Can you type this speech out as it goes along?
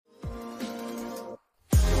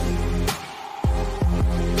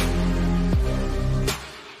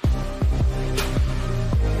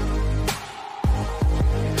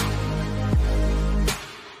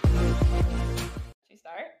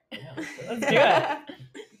do it.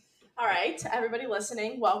 All right, everybody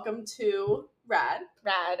listening, welcome to Rad,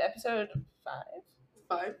 episode 5.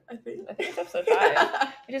 5, I think. I think it's episode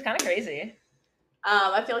 5, which is kind of crazy.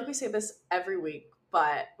 I feel like we say this every week,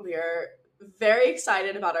 but we are very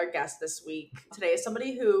excited about our guest this week. Today is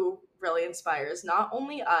somebody who really inspires not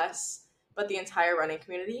only us, but the entire running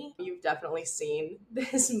community. You've definitely seen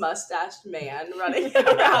this mustached man running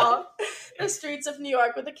around the streets of New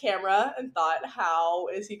York with a camera and thought, how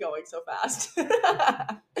is he going so fast?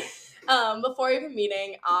 Before even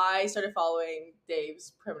meeting, I started following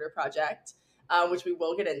Dave's Perimeter Project, which we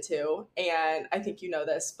will get into. And I think you know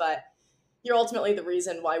this, but you're ultimately the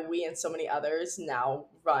reason why we and so many others now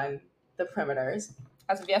run the Perimeters.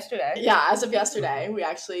 As of yesterday. Yeah, as of yesterday, we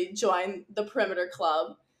actually joined the Perimeter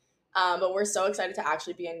Club. But we're so excited to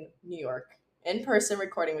actually be in New York in person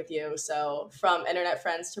recording with you. So from internet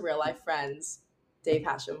friends to real life friends, Dave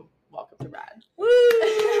Hashim, welcome to Rad. Woo!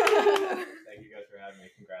 Thank you guys for having me.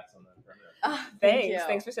 Congrats on the perimeter.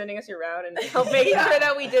 Thanks for sending us your route and making sure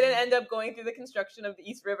that we didn't end up going through the construction of the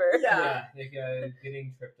East River. Yeah.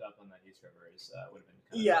 Getting tripped up on that East River would have been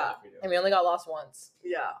kind of And we only got lost once.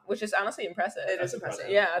 Yeah. Which is honestly impressive. It is impressive.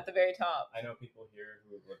 Yeah, at the very top. I know people here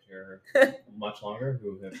who have lived here much longer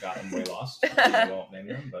who have gotten way lost. I won't name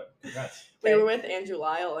them, but congrats. We were with Andrew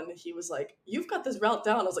Lyle and he was like, "You've got this route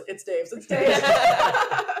down." I was like, "It's Dave's. It's Dave's."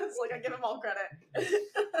 It's like, I give him all credit.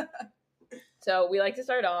 So we like to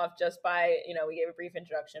start off just by, we gave a brief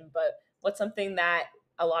introduction, but what's something that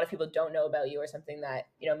a lot of people don't know about you or something that,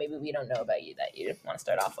 maybe we don't know about you that you want to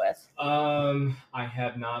start off with? I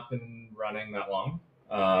have not been running that long,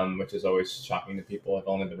 which is always shocking to people. I've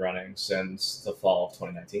only been running since the fall of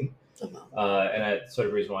 2019. And that sort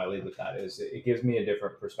of reason why I lead with that is it gives me a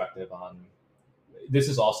different perspective on, this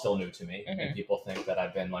is all still new to me. Mm-hmm. And people think that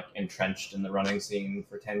I've been like entrenched in the running scene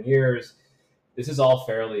for 10 years. This is all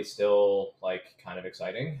fairly still like kind of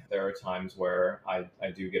exciting. There are times where I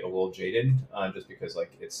do get a little jaded just because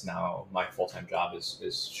like it's now my full-time job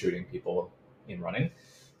is shooting people in running.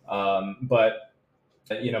 But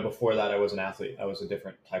before that I was an athlete. I was a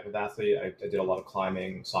different type of athlete. I did a lot of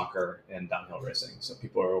climbing, soccer, and downhill racing. So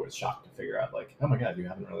people are always shocked to figure out like, oh my God, you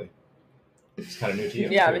haven't really, it's kind of new to you.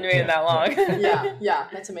 Yeah, I've been doing it that long. Yeah,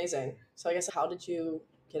 that's amazing. So I guess how did you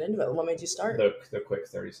get into it? What made you start? The quick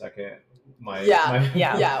 30-second my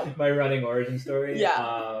running origin story. Yeah.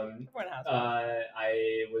 I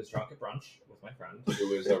was drunk at brunch with my friend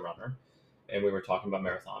who was a runner, and we were talking about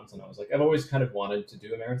marathons, and I was like, I've always kind of wanted to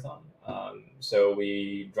do a marathon. So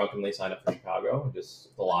we drunkenly signed up for Chicago,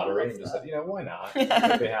 just the lottery, and just said, why not?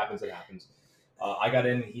 If it happens, it happens. I got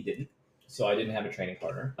in, he didn't. So I didn't have a training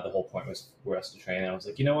partner. The whole point was for us to train. And I was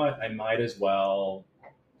like, you know what? I might as well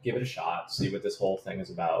give it a shot, see what this whole thing is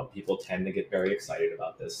about. People tend to get very excited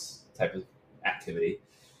about this type of activity.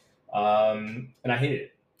 And I hated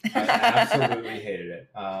it. I absolutely hated it.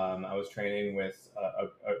 I was training with a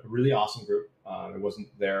really awesome group. It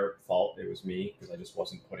wasn't their fault. It was me because I just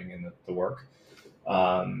wasn't putting in the work.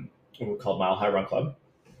 We were called Mile High Run Club.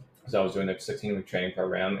 So I was doing a 16-week training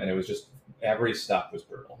program, and it was just every step was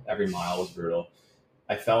brutal. Every mile was brutal.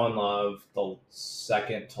 I fell in love the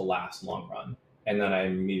second to last long run. And then I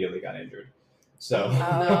immediately got injured. So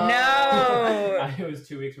no. It was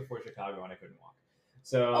 2 weeks before Chicago and I couldn't walk.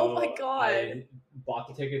 So oh my God. I bought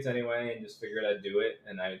the tickets anyway and just figured I'd do it.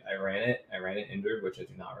 And I ran it. I ran it injured, which I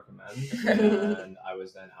do not recommend. And I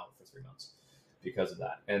was then out for 3 months because of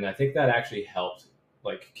that. And I think that actually helped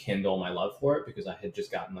like kindle my love for it because I had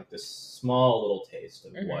just gotten like this small little taste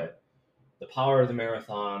of what the power of the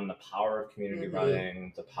marathon, the power of community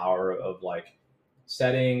running, the power of like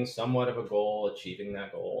setting somewhat of a goal, achieving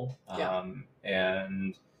that goal.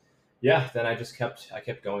 And then I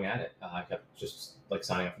kept going at it. I kept just like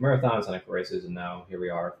signing up for marathons, signing up for races. And now here we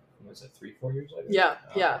are, what is it, 3-4 years later?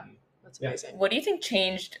 That's amazing. What do you think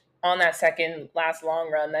changed on that second last long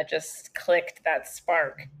run that just clicked that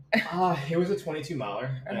spark? It was a 22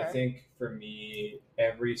 miler. And I think for me,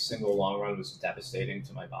 every single long run was devastating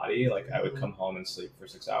to my body. Like I would come home and sleep for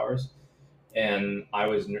 6 hours. And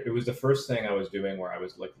it was the first thing I was doing where I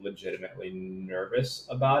was like legitimately nervous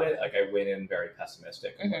about it. Like I went in very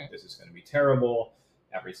pessimistic. I'm like, this is going to be terrible.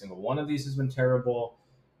 Every single one of these has been terrible.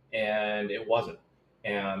 And it wasn't.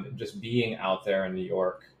 And just being out there in New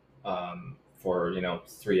York for,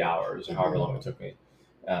 3 hours or however long it took me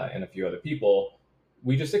and a few other people,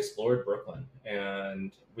 we just explored Brooklyn.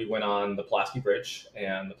 And we went on the Pulaski Bridge.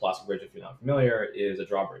 And the Pulaski Bridge, if you're not familiar, is a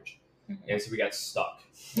drawbridge. And so we got stuck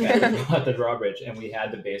at the drawbridge, and we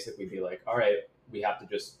had to basically be like, all right, we have to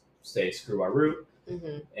just screw our route.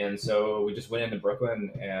 And so we just went into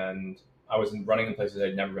Brooklyn, and I was running in places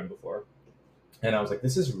I'd never been before. And I was like,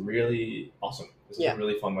 this is really awesome. This is a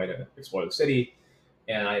really fun way to explore the city.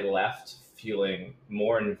 And I left feeling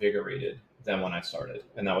more invigorated than when I started.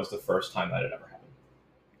 And that was the first time that had ever happened.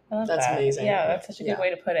 I love That's that. amazing. Yeah, that's such a good way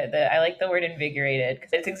to put it. I like the word invigorated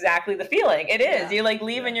because it's exactly the feeling. It is. You like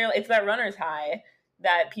leave and it's that runner's high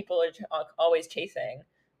that people are always chasing.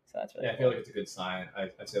 So that's really cool. I feel like it's a good sign.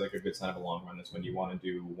 I'd say like a good sign of a long run is when you want to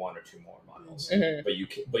do 1 or 2 more miles,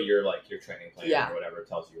 but you're like your training plan or whatever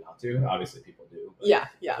tells you not to. Obviously, people do. But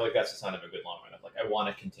I feel like that's a sign of a good long run. Of like I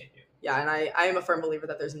want to continue. Yeah, and I am a firm believer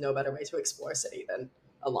that there's no better way to explore a city than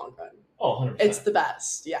a long run. Oh, 100%. It's the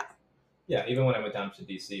best. Yeah. Yeah, even when I went down to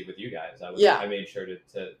DC with you guys, I made sure to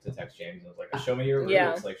text James and I was like, show me your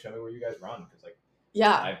routes, like show me where you guys run, because like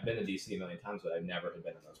I've been to DC a million times, but I've never had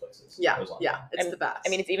been in those places. It's the best. I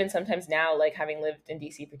mean, it's even sometimes now, like having lived in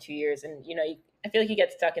DC for 2 years, and I feel like you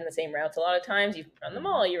get stuck in the same routes a lot of times. You run the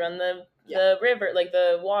mall, you run the river, like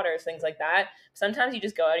the waters, things like that. Sometimes you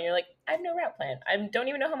just go out and you're like, I have no route plan. I don't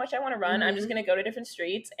even know how much I want to run. I'm just going to go to different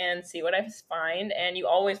streets and see what I find, and you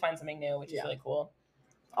always find something new, which is really cool.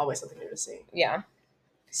 Always something new to see. Yeah.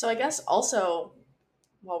 So I guess also,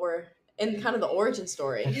 while we're in kind of the origin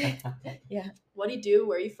story, what do you do?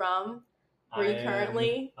 Where are you from? Where are you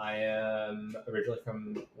currently? I am originally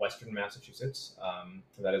from Western Massachusetts.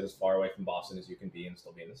 That is as far away from Boston as you can be and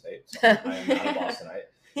still be in the state. So I am not a Bostonite.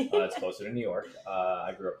 It's closer to New York.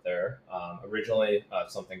 I grew up there. Originally,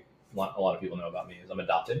 something a lot of people know about me is I'm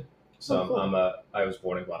adopted. So cool. I was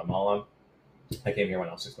born in Guatemala. I came here when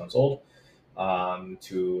I was 6 months old.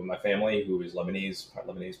 To my family, who is Lebanese,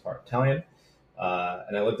 part Italian.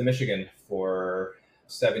 And I lived in Michigan for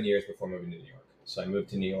 7 years before moving to New York. So I moved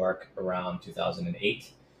to New York around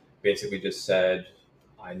 2008. Basically just said,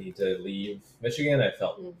 I need to leave Michigan. I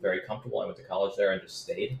felt very comfortable. I went to college there and just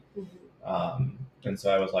stayed. And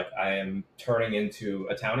so I was like, I am turning into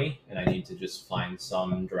a townie and I need to just find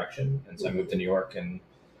some direction. And so I moved to New York, and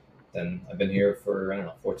then I've been here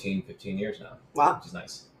for, 14, 15 years now. Wow. Which is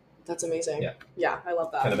nice. That's amazing. Yeah, I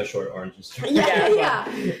love that. Kind of a short origin story. Yeah.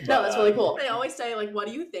 No, that's really cool. I always say, like, what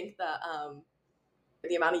do you think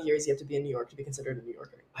the amount of years you have to be in New York to be considered a New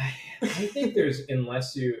Yorker? I think there's,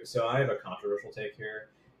 so I have a controversial take here.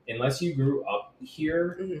 Unless you grew up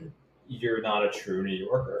here, you're not a true New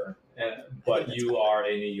Yorker. But you are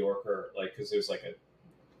a New Yorker, like, because there's like a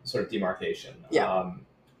sort of demarcation. Yeah.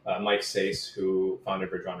 Mike Sace, who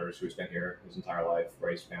founded Bridge Runners, who's been here his entire life,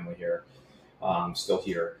 raised family here. Still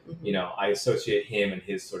here. I associate him and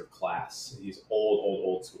his sort of class. He's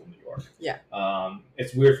old school New York. Yeah.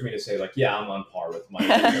 It's weird for me to say like, I'm on par with Mike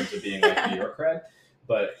in terms of being like New York cred,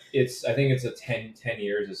 but I think it's a 10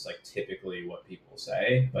 years is like typically what people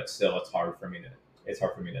say, but still it's hard for me to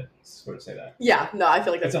sort of say that. Yeah, no, I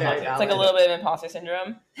feel like that's very valid. It's like a little bit of imposter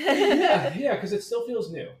syndrome. yeah, because it still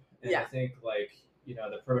feels new. And I think like,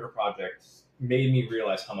 the Perimeter Project made me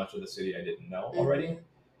realize how much of the city I didn't know already.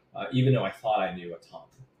 Even though I thought I knew a ton.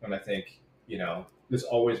 And I think, there's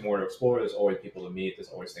always more to explore. There's always people to meet. There's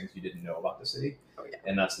always things you didn't know about the city. Oh, yeah.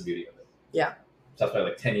 And that's the beauty of it. Yeah. So that's why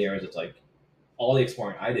like 10 years, it's like all the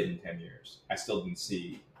exploring I did in 10 years, I still haven't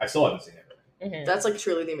seen everything. That's like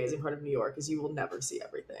truly the amazing part of New York is you will never see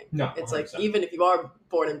everything. No, it's 100%. like even if you are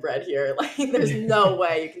born and bred here, like there's no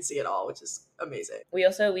way you can see it all, which is amazing. We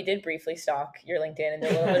did briefly stalk your LinkedIn and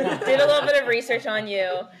did a little bit of research on you,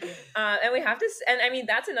 and we have to. And I mean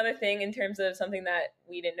that's another thing in terms of something that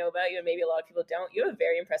we didn't know about you, and maybe a lot of people don't. You have a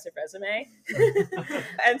very impressive resume,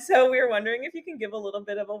 and so we were wondering if you can give a little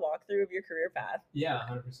bit of a walkthrough of your career path. Yeah,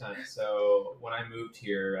 100%. So when I moved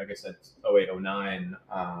here, I guess that's 08, 09,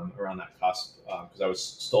 around that cusp. Because I was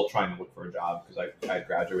still trying to look for a job because I had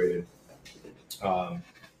graduated.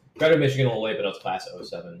 Graduated Michigan a little late, but I was class of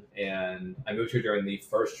 07. And I moved here during the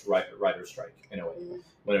first writer's strike in 08,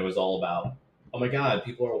 when it was all about, oh my God,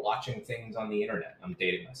 people are watching things on the internet. I'm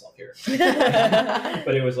dating myself here.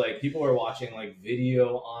 But it was like, people are watching like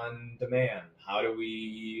video on demand. How do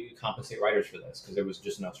we compensate writers for this? Because there was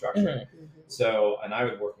just no structure. So, and I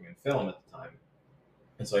was working in film at the time.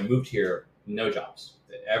 And so I moved here, no jobs.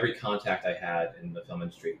 Every contact I had in the film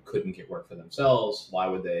industry couldn't get work for themselves. Why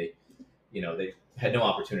would they? They had no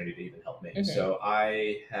opportunity to even help me. So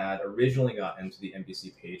I had originally got into the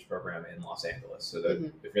NBC Page program in Los Angeles. So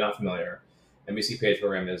that if you're not familiar, NBC Page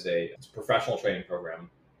program is it's a professional training program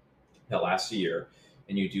that lasts a year,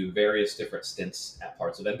 and you do various different stints at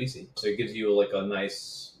parts of NBC. So it gives you like a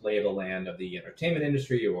nice lay of the land of the entertainment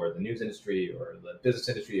industry or the news industry or the business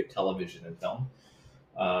industry of television and film.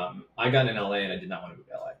 I got in LA and I did not want to move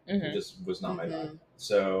to LA. It just was not my vibe.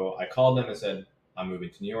 So I called them and said, I'm moving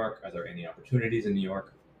to New York. Are there any opportunities in New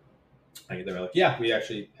York? They were like, yeah, we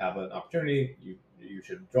actually have an opportunity. You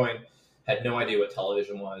should join. Had no idea what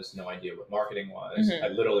television was, no idea what marketing was. Mhm. I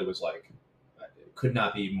literally was like, could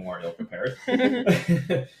not be more ill prepared.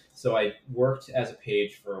 So I worked as a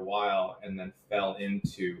page for a while and then fell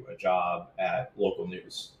into a job at local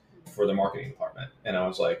news for the marketing department. And I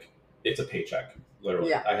was like, it's a paycheck, literally.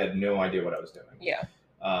 Yeah. I had no idea what I was doing. Yeah.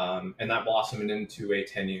 And that blossomed into a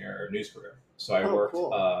 10-year news career. So I Oh, worked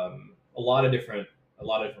cool. a lot of different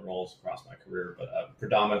roles across my career, but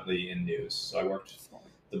predominantly in news. So I worked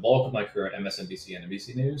the bulk of my career at MSNBC and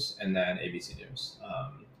NBC News, and then ABC News.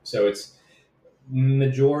 So it's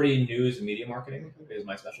majority news and media marketing is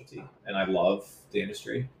my specialty, and I love the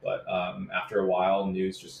industry. But after a while,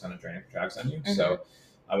 news just kind of drags on you. Mhm. So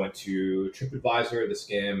I went to TripAdvisor, The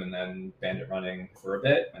Skim, and then Bandit Running for a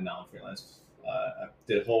bit, and now I'm freelance. I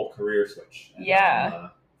did a whole career switch. And Yeah. I'm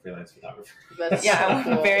a freelance photographer. That's Yeah, so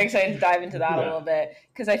I'm cool. very excited to dive into that a Yeah. little bit,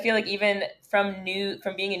 because I feel like even from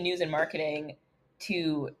being in news and marketing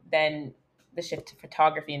to then the shift to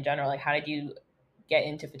photography in general, like how did you get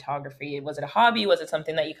into photography? Was it a hobby? Was it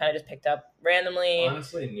something that you kind of just picked up randomly?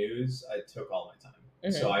 Honestly, news, I took all my time.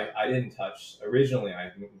 Mhm. So I didn't touch, originally I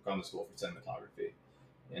had gone to school for cinematography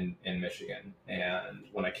in Michigan. And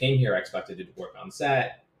when I came here, I expected to work on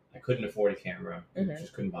set. I couldn't afford a camera, Mhm.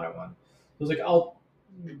 just couldn't buy one. I was like, I'll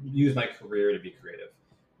use my career to be creative.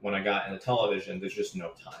 When I got into television, there's just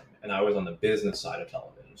no time. And I was on the business side of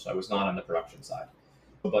television, so I was not on the production side.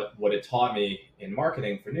 But what it taught me in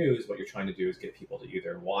marketing for news, what you're trying to do is get people to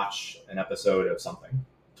either watch an episode of something,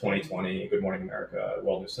 2020, Good Morning America,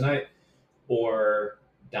 World News Tonight, or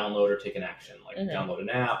download or take an action, like Mhm. download an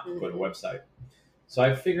app, go to a website. So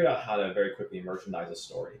I figured out how to very quickly merchandise a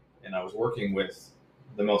story. And I was working with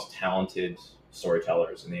the most talented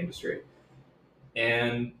storytellers in the industry.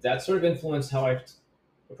 And that sort of influenced how I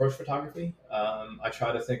approach photography. I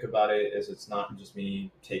try to think about it as it's not just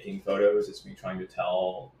me taking photos, it's me trying to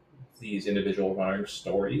tell these individual runner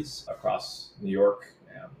stories across New York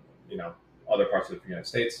and, other parts of the United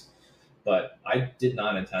States. But I did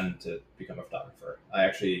not intend to become a photographer. I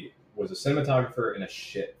actually was a cinematographer and a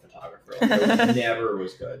shit photographer. I never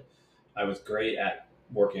was good. I was great at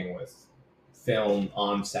working with film,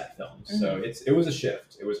 on set films. Mm-hmm. So it was a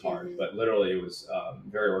shift. It was hard, but literally it was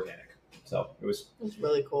very organic. So it's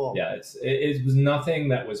really cool. Yeah, it was nothing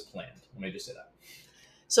that was planned. Let me just say that.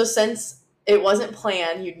 So since it wasn't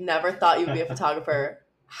planned, you'd never thought you would be a photographer.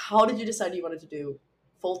 How did you decide you wanted to do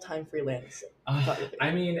full-time freelance photography?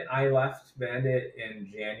 I mean, I left Bandit in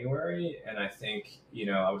January, and I think,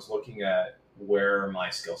 I was looking at where my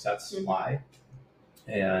skill sets lie.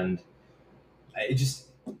 And it just,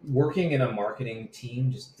 working in a marketing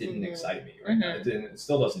team just didn't excite me right now. It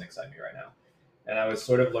still doesn't excite me right now. And I was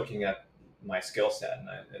sort of looking at my skill set, and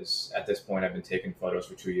at this point, I've been taking photos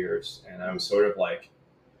for 2 years, and I was sort of like,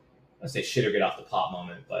 I'd say shit or get off the pot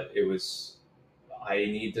moment, but it was, I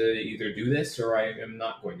need to either do this or I am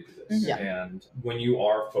not going to do this. Yeah. And when you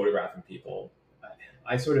are photographing people,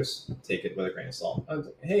 I sort of take it with a grain of salt. I was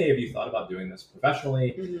like, hey, have you thought about doing this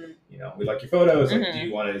professionally? We like your photos. Like, do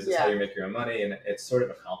you want to? Is this how you make your own money? And it's sort of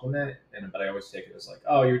a compliment. But I always take it as like,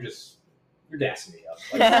 oh, you're gassing me up.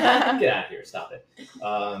 Like, get out of here, stop it.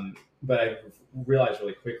 But I realized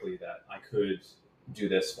really quickly that I could do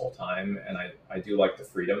this full time, and I do like the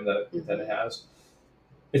freedom that it has.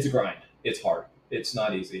 It's a grind. It's hard. It's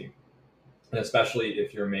not easy. And especially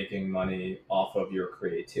if you're making money off of your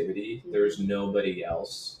creativity, there's nobody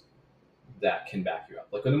else that can back you up.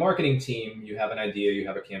 Like with the marketing team, you have an idea, you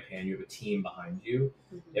have a campaign, you have a team behind you.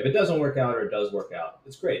 If it doesn't work out or it does work out,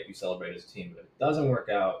 it's great. You celebrate as a team. But if it doesn't work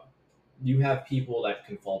out, you have people that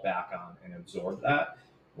can fall back on and absorb that.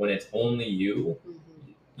 When it's only you,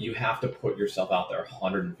 you have to put yourself out there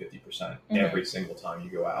 150% every single time you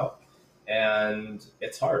go out. And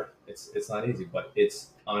it's hard. It's not easy, but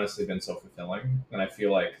it's honestly been so fulfilling. And I feel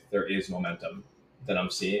like there is momentum that I'm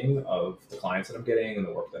seeing of the clients that I'm getting and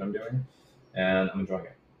the work that I'm doing. And I'm enjoying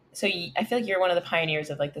it. So I feel like you're one of the pioneers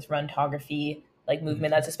of like this runtography like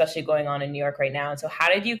movement that's especially going on in New York right now. And so how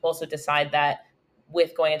did you also decide that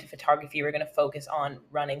with going into photography, we're going to focus on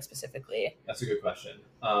running specifically? That's a good question.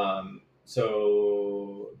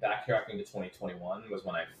 So back here into 2021 was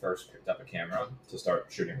when I first picked up a camera to start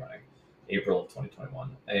shooting running, April of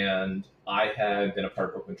 2021. And I had been a part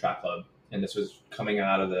of Brooklyn Track Club, and this was coming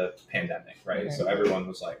out of the pandemic, right? So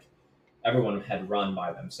everyone had run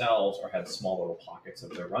by themselves or had small little pockets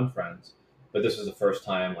of their run friends. But this was the first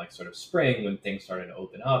time, like sort of spring, when things started to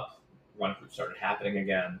open up, run groups started happening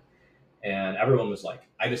again. And everyone was like,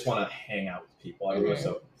 I just want to hang out with people. Everyone was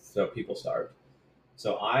so people starved.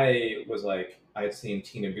 So I was like, I had seen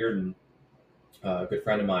Tina Bearden, a good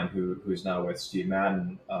friend of mine who's now with Steve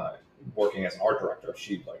Madden, working as an art director.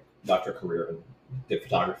 She like left her career and did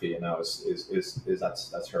photography, and now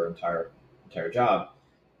that's her entire job.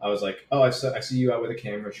 I was like, oh, I see you out with a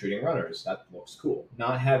camera shooting runners. That looks cool.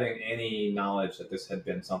 Not having any knowledge that this had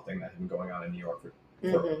been something that had been going on in New York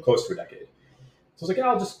for close to a decade. So I was like,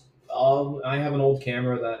 yeah, I have an old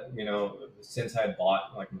camera that, since I had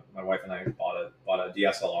bought, like my wife and I bought a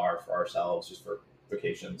DSLR for ourselves just for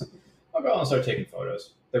vacations. I'll go out and start taking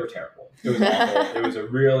photos. They were terrible. It was awful. It was a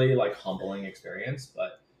really humbling experience,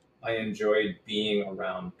 but I enjoyed being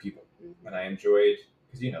around people. And I enjoyed,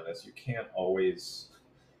 because you can't always,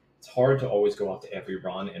 it's hard to always go out to every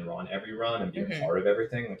run and run every run and be a part of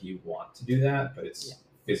everything. Like you want to do that, but it's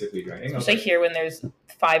physically draining. Especially here when there's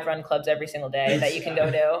 5 run clubs every single day that you can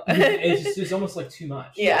go to. It's almost too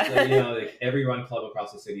much. Yeah. Every run club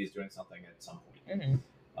across the city is doing something at some point.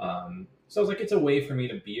 So I was like, it's a way for me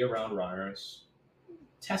to be around runners,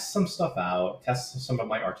 test some stuff out, test some of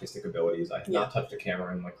my artistic abilities. I had not touched a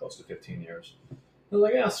camera in close to 15 years. I was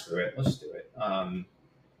like, yeah, screw it, let's do it. And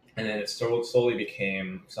then it slowly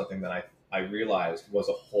became something that I realized was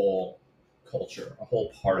a whole culture, a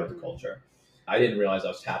whole part of the culture. I didn't realize I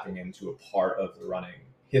was tapping into a part of the running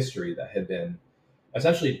history that had been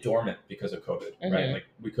essentially dormant because of COVID, right? Like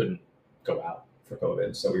we couldn't go out for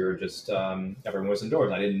COVID. So we were just, everyone was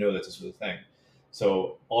indoors. I didn't know that this was a thing.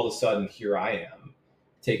 So all of a sudden here I am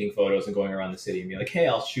taking photos and going around the city and being like, hey,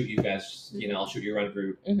 I'll shoot you guys, I'll shoot your run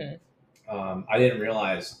group. I didn't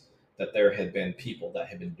realize that there had been people that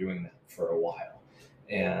had been doing that for a while.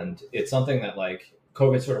 And it's something that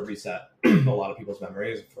COVID sort of reset a lot of people's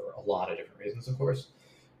memories for a lot of different reasons, of course.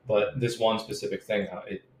 But this one specific thing,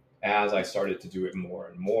 as I started to do it more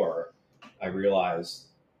and more, I realized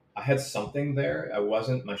I had something there.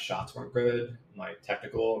 My shots weren't good. My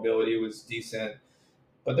technical ability was decent,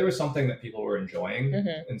 but there was something that people were enjoying.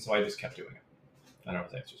 And so I just kept doing it. I don't know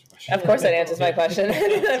if that answers your question. Of course that answers my question.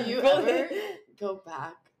 Do you ever go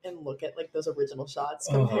back and look at those original shots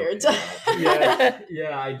compared to?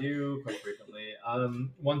 Yeah, I do quite frequently.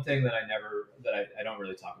 One thing that I don't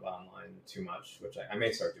really talk about online too much, which I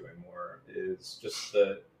may start doing more, is just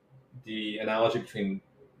the analogy between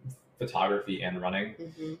photography and running.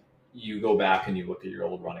 You go back and you look at your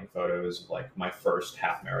old running photos of my first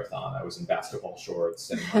half marathon. I was in basketball shorts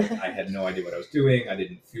and I had no idea what I was doing. I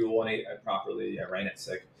didn't fuel properly. I ran it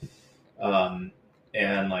sick. And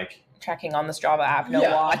tracking on the Strava app, no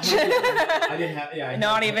watch. I didn't have. Yeah,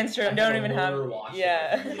 not even sure. Don't even have. Watch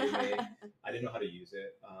Yeah. I didn't know how to use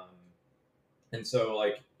it, and so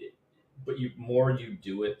but more you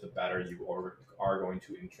do it, the better you are going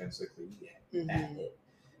to intrinsically get at it.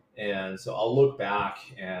 And so I'll look back,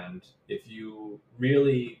 and if you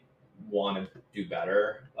really want to do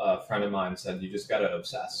better, a friend of mine said you just got to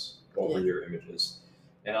obsess over your images.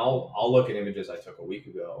 And I'll look at images I took a week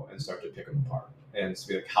ago and start to pick them apart and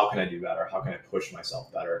be like, how can I do better? How can I push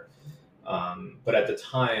myself better? But at the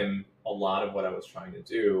time, a lot of what I was trying to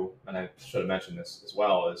do, and I should have mentioned this as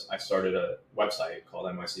well, is I started a website called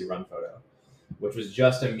NYC Run Photo, which was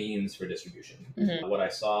just a means for distribution. What I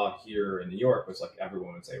saw here in New York was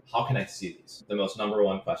everyone would say, how can I see these? The most number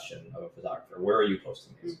one question of a photographer, where are you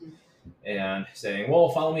posting these? And saying, well,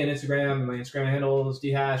 follow me on Instagram. My Instagram handle is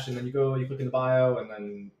d-hash, and then you click in the bio, and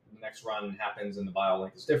then the next run happens and the bio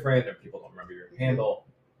link is different, and people don't remember your handle.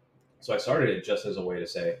 So I started it just as a way to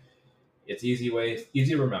say, it's easy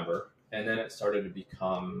to remember. And then it started to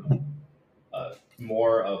become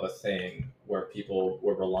more of a thing where people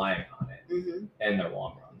were relying on it in their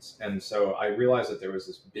long runs. And so I realized that there was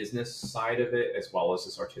this business side of it as well as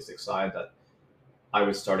this artistic side that I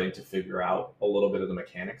was starting to figure out a little bit of the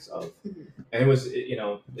mechanics of. And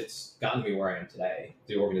it's gotten me where I am today,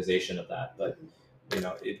 the organization of that. But,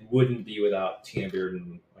 it wouldn't be without Tina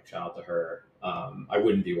Bearden, shout out to her. I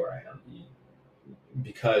wouldn't be where I am.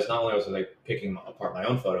 Because not only was I picking apart my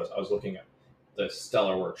own photos, I was looking at the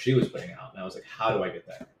stellar work she was putting out. And I was like, how do I get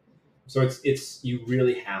there? So it's you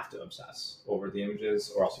really have to obsess over the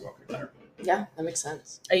images or else you won't get better. Yeah, that makes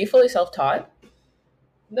sense. Are you fully self-taught?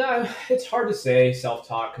 No, it's hard to say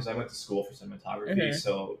self-taught because I went to school for cinematography.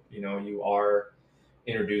 So, you are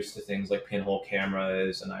introduced to things like pinhole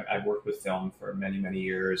cameras, and I've worked with film for many, many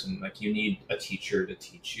years, and you need a teacher to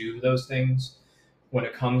teach you those things. When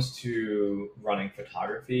it comes to running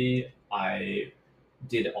photography, I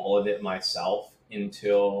did all of it myself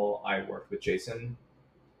until I worked with Jason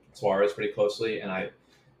Suarez pretty closely, and I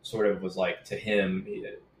sort of was to him,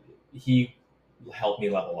 he helped me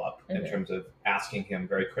level up in terms of asking him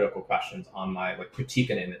very critical questions on my critique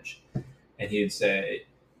an image, and he would say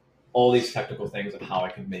all these technical things of how I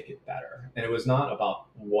could make it better. And it was not about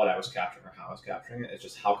what I was capturing or how I was capturing it. It's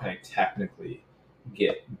just how can I technically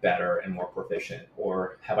get better and more proficient,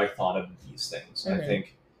 or have I thought of these things? Mhm. I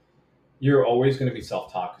think you're always going to be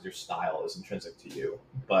self-taught because your style is intrinsic to you,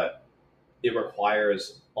 but it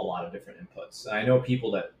requires a lot of different inputs. And I know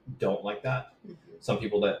people that don't like that. Some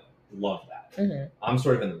people that love that. Mhm. I'm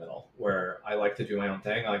sort of in the middle where I like to do my own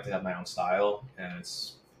thing. I like to have my own style, and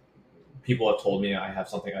people have told me I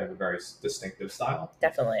have a very distinctive style.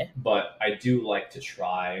 Definitely. But I do like to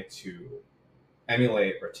try to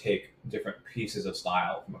emulate or take different pieces of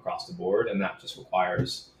style from across the board, and that just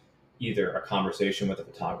requires either a conversation with a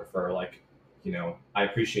photographer, like, I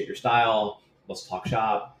appreciate your style, let's talk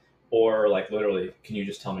shop, or like literally, can you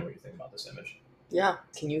just tell me what you think about this image? Yeah.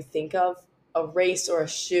 Can you think of a race or a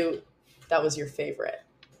shoot that was your favorite?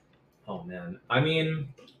 Oh man, I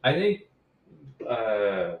mean, I think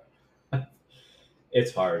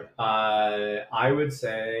it's hard. I would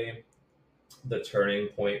say the turning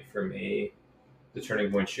point for me, the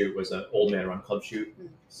turning point shoot was an old man run club shoot.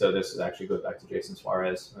 So this actually goes back to Jason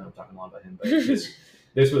Suarez. I'm talking a lot about him, but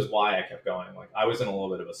this was why I kept going. Like, I was in a little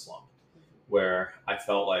bit of a slump where I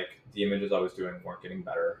felt like the images I was doing weren't getting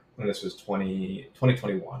better. And this was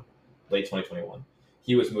 2021, late 2021.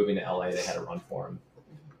 He was moving to LA. They had a run for him.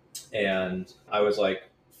 And I was like,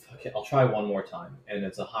 fuck it, I'll try one more time. And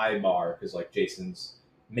it's a high bar because like Jason's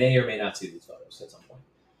may or may not see these photos at some point.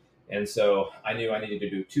 And so I knew I needed to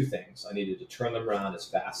do two things. I needed to turn them around as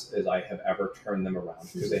fast as I have ever turned them around,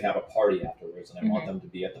 because they have a party afterwards, and I want them to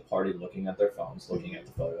be at the party looking at their phones, looking at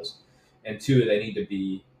the photos. And two, they need to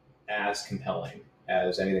be as compelling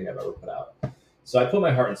as anything I've ever put out. So I put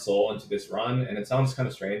my heart and soul into this run, and it sounds kind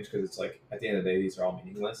of strange because it's like, at the end of the day, these are all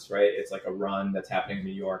meaningless, right? It's like a run that's happening in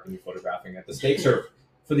New York and you're photographing it. The stakes are,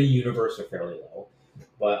 for the universe, are fairly low.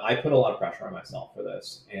 But I put a lot of pressure on myself for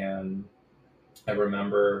this. And I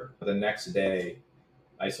remember the next day,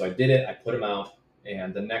 I did it, I put him out,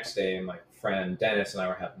 and the next day my friend Dennis and I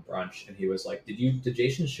were having brunch, and he was like, did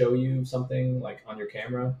Jason show you something like on your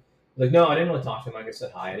camera? I was like, no, I didn't really talk to him. I just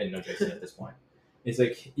said hi. I didn't know Jason at this point. He's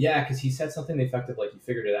like, yeah, because he said something effective like, you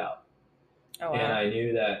figured it out. Oh, wow. And I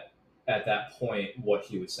knew that at that point what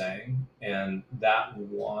he was saying, and that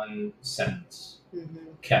one sentence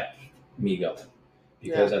kept me going.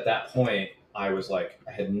 Because at that point, I was like,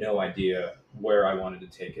 I had no idea where I wanted to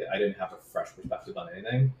take it. I didn't have a fresh perspective on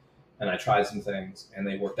anything. And I tried some things, and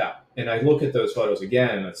they worked out. And I look at those photos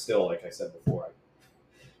again, and it's still, like I said before,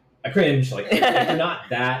 I cringe. Like, they're not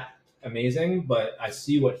that amazing, but I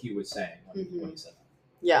see what he was saying when he said that.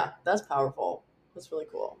 Yeah, that's powerful. That's really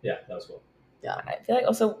cool. Yeah, that was cool. Yeah. I feel like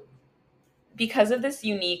also because of this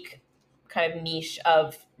unique kind of niche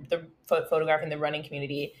of the photography in the running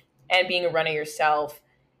community and being a runner yourself,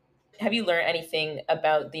 have you learned anything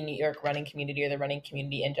about the New York running community or the running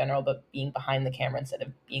community in general, but being behind the camera instead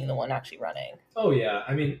of being the one actually running? Oh, yeah.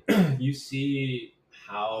 I mean, you see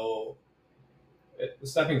how,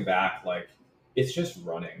 stepping back, like, it's just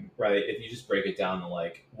running, right? If you just break it down to,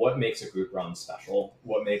 like, what makes a group run special,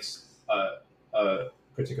 what makes a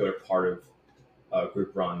particular part of a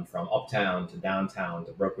group run from uptown to downtown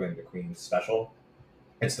to Brooklyn to Queens special,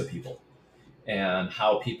 it's the people. And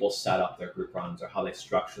how people set up their group runs, or how they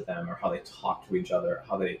structure them, or how they talk to each other,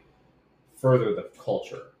 how they further the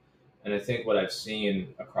culture. And I think what I've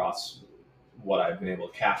seen across what I've been able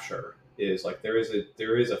to capture is like there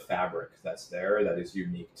is a fabric that's there that is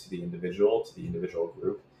unique to the individual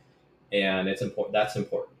group, and it's important. That's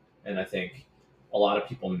important. And I think a lot of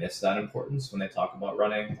people miss that importance when they talk about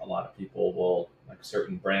running. A lot of people will, like,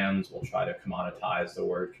 certain brands will try to commoditize the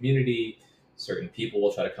word community. Certain people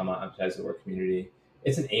will try to commoditize the word community.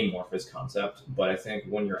 It's an amorphous concept, but I think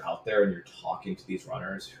when you're out there and you're talking to these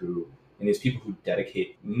runners and these people who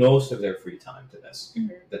dedicate most of their free time to this,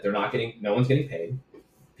 that no one's getting paid.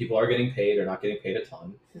 People are getting paid, or not getting paid a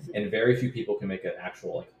ton, and very few people can make an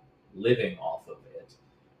actual, like, living off of it.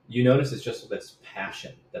 You notice it's just this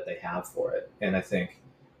passion that they have for it, and I think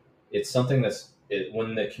it's something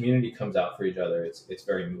when the community comes out for each other, it's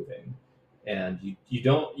very moving. And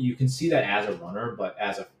you can see that as a runner, but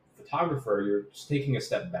as a photographer, you're just taking a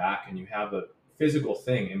step back, and you have a physical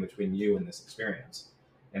thing in between you and this experience.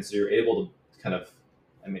 And so you're able to kind of,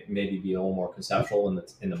 maybe be a little more conceptual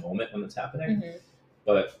in the moment when it's happening.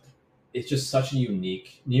 But it's just New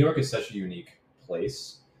York is such a unique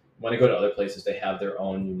place. When I go to other places, they have their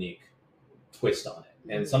own unique twist on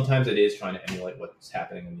it. And sometimes it is trying to emulate what's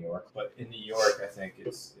happening in New York. But in New York, I think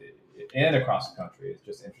and across the country, it's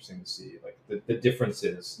just interesting to see, like, the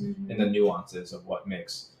differences and the nuances of what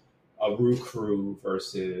makes a root crew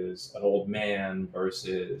versus an old man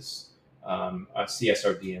versus a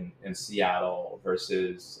CSRD in Seattle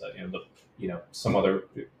versus some other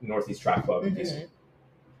Northeast track club in DC.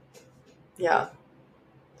 Yeah,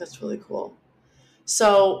 That's really cool.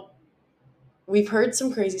 So we've heard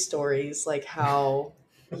some crazy stories, like how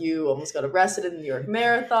you almost got arrested in the New York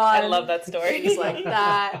Marathon. I love that story. Things like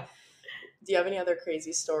that. Do you have any other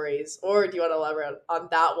crazy stories, or do you want to elaborate on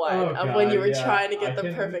that one of when you were trying to get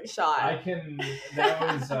the perfect shot? I can.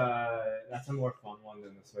 That's a more fun one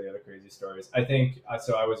than some of the other crazy stories. I think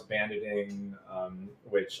so. I was banditing,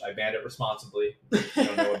 which I bandit responsibly. If you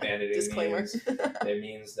don't know what banditing Disclaimer. means. It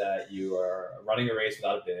means that you are running a race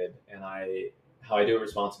without a bid, and how I do it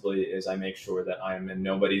responsibly is I make sure that I am in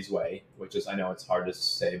nobody's way, which is, I know it's hard to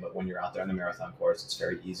say, but when you're out there on the marathon course, it's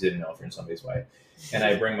very easy to know if you're in somebody's way. And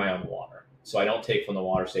I bring my own water. So I don't take from the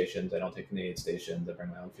water stations. I don't take from the aid stations. I bring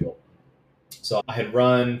my own fuel. So I had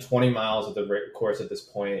run 20 miles of the course at this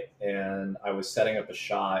point, and I was setting up a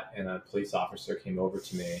shot, and a police officer came over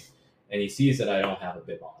to me, and he sees that I don't have a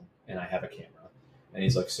bib on, and I have a camera. And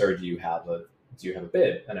he's like, "Sir, do you have a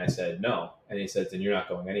bib?" And I said, "No." And he said, "Then you're not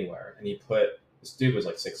going anywhere." And this dude was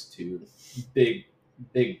like 6'2",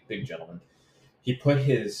 big gentleman. He put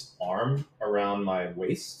his arm around my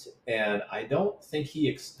waist, and I don't think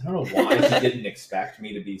I don't know why he didn't expect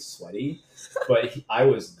me to be sweaty, but I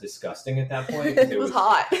was disgusting at that point. It was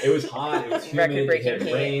hot. It was hot. It was humid. It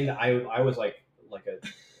had rained. I was like a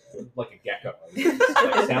gecko,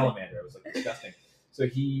 like a salamander. It was like disgusting. So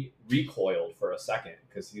he recoiled for a second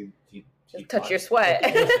because he touch your sweat.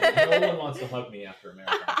 No one wants to hug me after a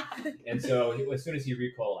marathon. And so as soon as he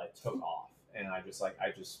recoiled, I took off. And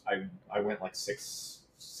I went like 6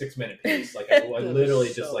 minute pace. Like I literally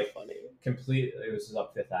so just like funny. It was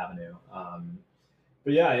up Fifth Avenue.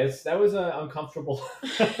 But yeah, that was uncomfortable.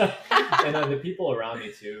 And the people around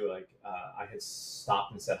me too, like I had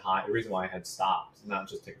stopped and said hi. The reason why I had stopped, not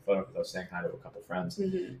just take a photo, because I was saying hi to a couple friends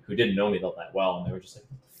who didn't know me that well, and they were just like,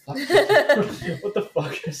 what the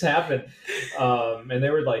fuck just happened? And they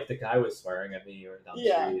were like, the guy was swearing at me or down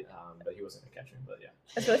the street, but he wasn't gonna catch me. But yeah,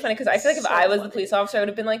 it's really funny because I feel like if I was the police officer, I would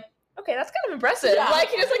have been like, okay, that's kind of impressive. Yeah, like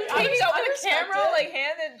he just like taking out with a camera, like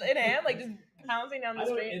hand in hand, like just pouncing down the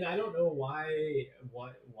street. And I don't know why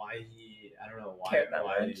he. I don't know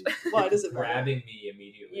why does it grabbing me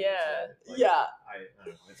immediately? Yeah, I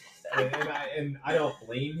don't know. It's and I don't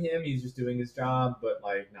blame him. He's just doing his job, but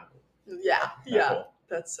like not cool. Yeah. Cool.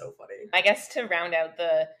 That's so funny. I guess to round out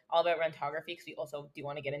the all about runtography, because we also do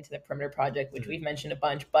want to get into the perimeter project, which we've mentioned a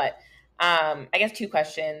bunch, but I guess 2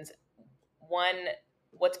 questions. One,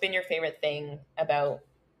 what's been your favorite thing about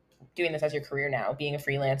doing this as your career now, being a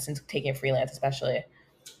freelance and taking a freelance especially?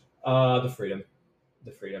 The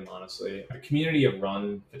freedom, honestly. The community of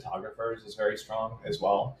run photographers is very strong as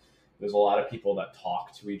well. There's a lot of people that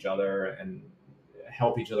talk to each other and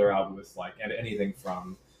help each other out with like anything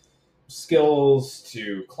from skills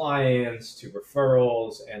to clients to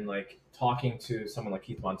referrals, and like talking to someone like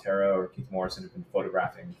Keith Montero or Keith Morrison, who've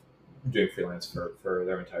been doing freelance for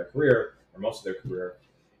their entire career or most of their career.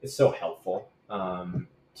 It's so helpful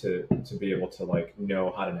to be able to like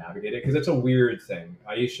know how to navigate it, because it's a weird thing.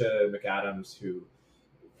 Aisha McAdams, who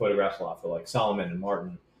photographs a lot for like Solomon and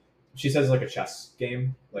Martin, she says like a chess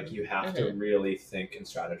game. Like you have to really think and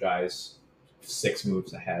strategize 6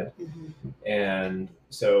 moves ahead. And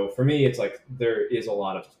so for me, it's like there is a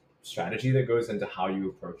lot of strategy that goes into how you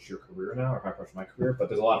approach your career now, or how I approach my career, but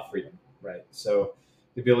there's a lot of freedom, right? So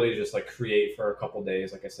the ability to just like create for a couple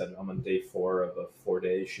days. Like I said, I'm on day 4 of a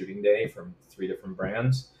 4-day shooting day from 3 different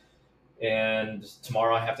brands, and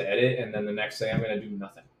tomorrow I have to edit, and then the next day I'm going to do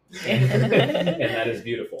nothing. And that is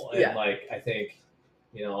beautiful. And like I think,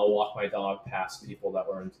 I'll walk my dog past people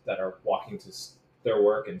that are walking to their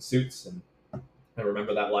work in suits, and I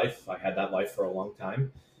remember that life. I had that life for a long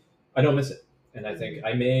time. I don't miss it. And I think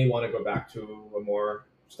I may want to go back to a more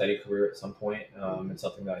steady career at some point. It's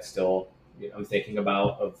something that I still, I'm thinking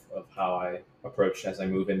about of how I approach as I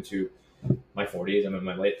move into my 40s. I'm in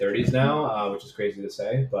my late 30s now, which is crazy to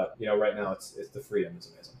say. But, right now it's the freedom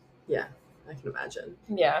is amazing. Yeah. I can imagine.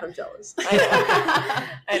 Yeah. I'm jealous.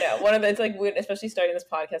 I know. One of the, it's like, especially starting this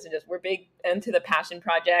podcast, and we're big into the passion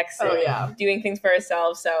projects. And doing things for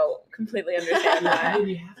ourselves. So completely understand that. I mean,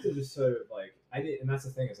 you have to just sort of like, and that's the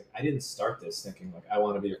thing, is like, I didn't start this thinking like, I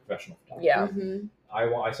want to be a professional photographer.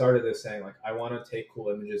 Yeah. I started this saying like, I want to take cool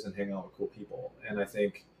images and hang out with cool people. And I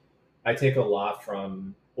think I take a lot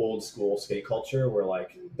from old school skate culture, where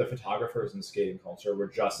like the photographers in skating culture were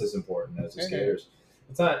just as important as the skaters.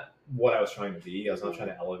 It's not what I was trying to be. I was not trying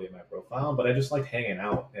to elevate my profile, but I just liked hanging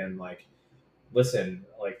out and like,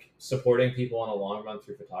 supporting people on a long run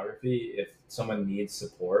through photography. If someone needs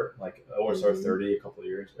support, like OSR 30 a couple of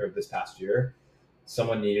years, or this past year,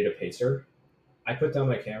 someone needed a pacer, I put down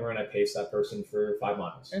my camera and I paced that person for 5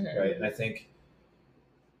 miles, right? And I think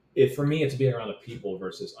for me, it's being around the people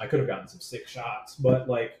versus I could have gotten some sick shots, but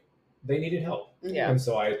like they needed help. Yeah. And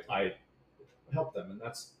so I helped them, and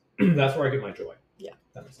that's that's where I get my joy. Yeah.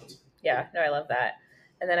 That makes sense. Yeah, no, I love that.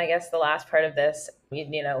 And then I guess the last part of this,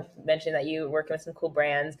 you know, mentioned that you working with some cool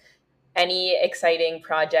brands. Any exciting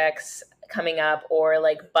projects coming up, or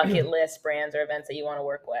like bucket list brands or events that you want to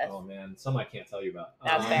work with? Oh man, some I can't tell you about.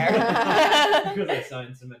 That's fair. Because I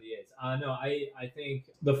signed some NDAs. No, I think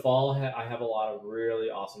the fall I have a lot of really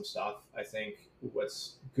awesome stuff. I think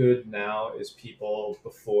what's good now is people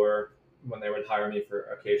before, when they would hire me for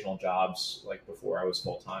occasional jobs, like before I was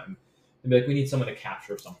full time, they'd be like, we need someone to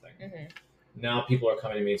capture something. Mm-hmm. Now people are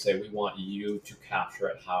coming to me and say, we want you to capture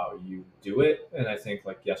it how you do it. And I think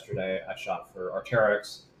like yesterday I shot for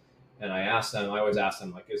Arc'teryx, and I always ask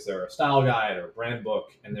them, like, is there a style guide or a brand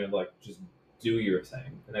book? And they're like, just do your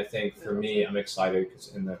thing. And I think for me, I'm excited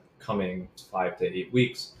because in the coming 5 to 8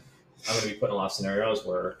 weeks, I'm going to be put in a lot of scenarios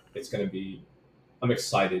where it's going to be, I'm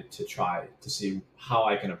excited to try to see how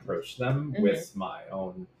I can approach them with my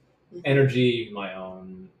own energy, my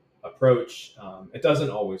own approach. It doesn't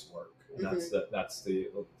always work. And that's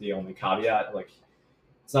the only caveat. Like,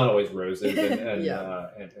 it's not always roses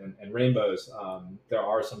and rainbows. There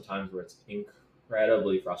are some times where it's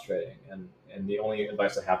incredibly frustrating. And the only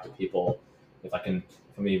advice I have to people, if I'm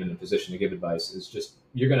even in a position to give advice, is just,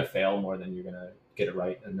 you're going to fail more than you're going to get it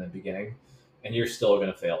right in the beginning. And you're still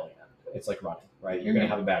going to fail again. It's like running, right? You're going to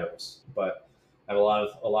have a bad race. But I have a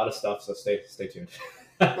lot of stuff, so stay tuned.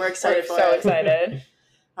 We're excited for so it. excited.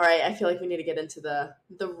 All right, I feel like we need to get into the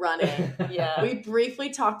running. Yeah. We briefly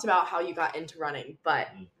talked about how you got into running, but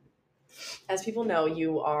as people know,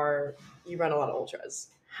 you run a lot of ultras.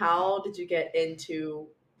 How did you get into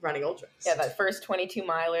running ultras? Yeah, that first 22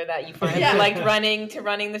 miler that you finally liked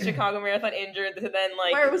running the Chicago Marathon injured to then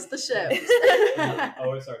like. Where was the shift?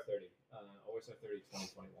 OSR 30. OSR 30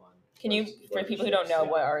 2021. Can you, for people who don't know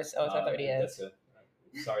what OSR 30 is?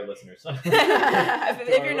 Sorry, listeners.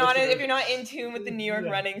 if you're not in tune with the New York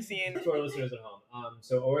running scene. For our listeners at home.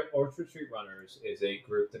 So Orchard Street Runners is a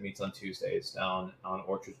group that meets on Tuesdays down on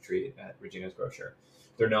Orchard Street at Regina's Grocer.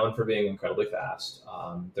 They're known for being incredibly fast.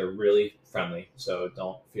 They're really friendly, so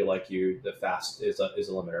don't feel like the fast is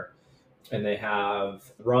a limiter. And they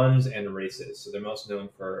have runs and races. So they're most known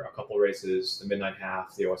for a couple races, the Midnight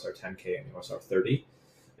Half, the OSR 10K, and the OSR 30.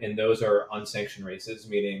 And those are unsanctioned races,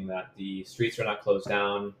 meaning that the streets are not closed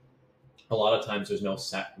down. A lot of times there's no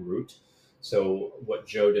set route. So what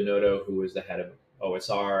Joe Donato, who is the head of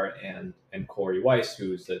OSR, and Corey Weiss,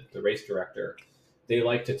 who is the race director, they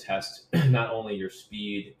like to test not only your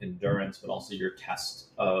speed, endurance, but also your test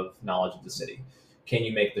of knowledge of the city. Can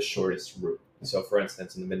you make the shortest route? So for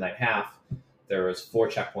instance, in the Midnight Half, there was 4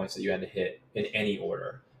 checkpoints that you had to hit in any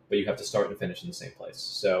order, but you have to start and finish in the same place.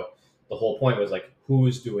 So the whole point was like,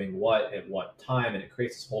 who's doing what at what time, and it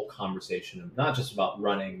creates this whole conversation of not just about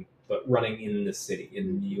running, but running in the city,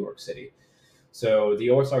 in New York City. So the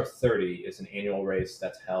OSR 30 is an annual race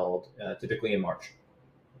that's held typically in March,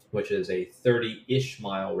 which is a 30-ish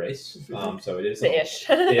mile race. So it is the ish.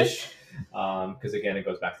 Because again, it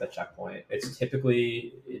goes back to that checkpoint.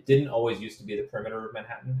 It didn't always used to be the perimeter of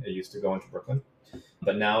Manhattan. It used to go into Brooklyn,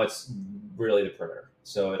 but now it's really the perimeter.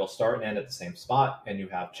 So it'll start and end at the same spot, and you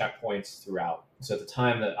have checkpoints throughout. So at the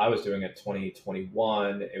time that I was doing it,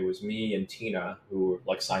 2021, it was me and Tina who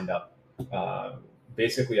like signed up.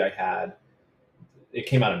 Basically, it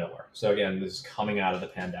came out of nowhere. So again, this is coming out of the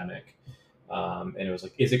pandemic. And it was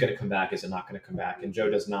like, is it going to come back? Is it not going to come back? And Joe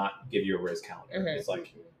does not give you a race calendar. Mm-hmm. It's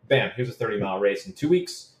like, bam, here's a 30-mile race in 2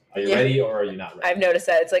 weeks. Are you ready or are you not ready? I've noticed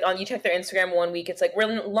that. It's like you check their Instagram 1 week, it's like,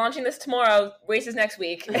 we're launching this tomorrow, races next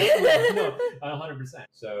week. No, 100%.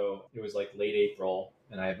 So it was like late April,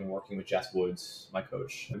 and I had been working with Jess Woods, my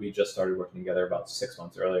coach. We just started working together about 6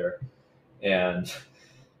 months earlier. And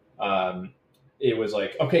it was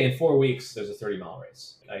like, okay, in 4 weeks, there's a 30-mile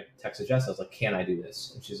race. I texted Jess, I was like, can I do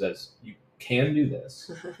this? And she says, you can do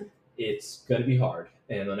this. It's going to be hard,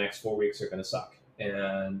 and the next 4 weeks are going to suck.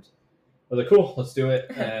 And I was like, cool, let's do it.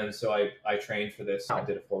 And so I trained for this. I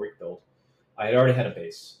did a 4-week build. I had already had a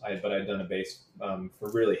base, but I'd done a base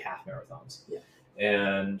for really half marathons. Yeah.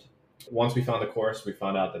 And once we found the course, we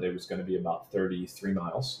found out that it was going to be about 33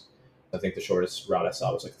 miles. I think the shortest route I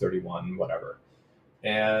saw was like 31, whatever.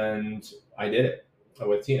 And I did it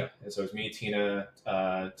with Tina. And so it was me, Tina,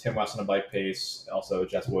 Tim West on a bike pace, also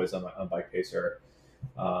Jess Woods on a bike pacer.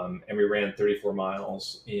 And we ran 34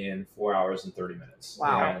 miles in 4 hours and 30 minutes.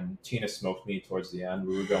 Wow. And Tina smoked me towards the end.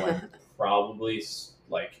 We were going probably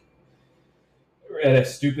like at a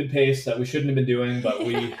stupid pace that we shouldn't have been doing, but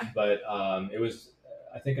it was,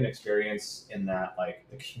 I think, an experience in that like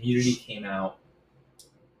the community came out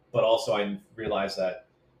But also I realized that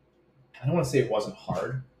I don't want to say it wasn't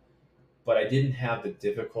hard, but I didn't have the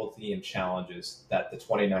difficulty and challenges that the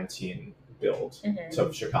 2019 build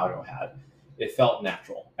to Chicago had. It felt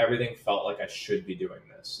natural. Everything felt like I should be doing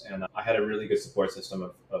this. And I had a really good support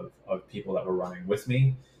system of people that were running with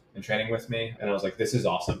me and training with me. And I was like, this is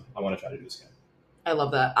awesome. I want to try to do this again. I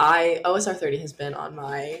love that. OSR 30 has been on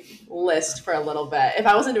my list for a little bit. If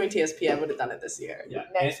I wasn't doing TSP, I would have done it this year. Yeah.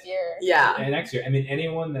 Next year. Yeah. And next year. I mean,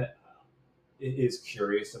 anyone that is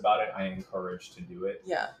curious about it, I encourage to do it.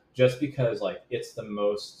 Yeah. Just because, like, it's the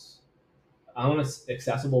most, I don't want to,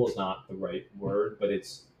 accessible is not the right word, but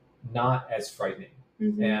it's not as frightening.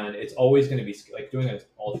 And it's always going to be, like, doing an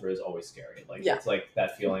ultra is always scary. Like, it's like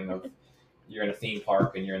that feeling of you're in a theme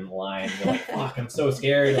park and you're in the line and you're like, fuck, I'm so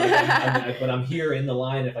scared. Like, but I'm here in the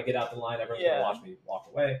line. If I get out the line, everyone's going to watch me walk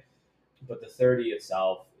away. But the 30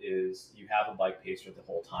 itself is, you have a bike pacer the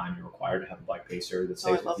whole time. You're required to have a bike pacer that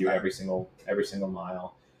stays with you every single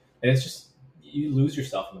mile. And it's just, you lose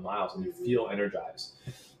yourself in the miles and you feel energized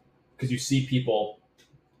because you see people,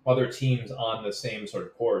 other teams on the same sort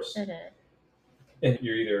of course, and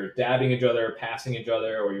you're either dabbing each other, passing each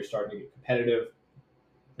other, or you're starting to get competitive.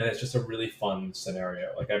 And it's just a really fun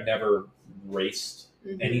scenario. Like, I've never raced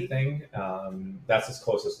anything. That's as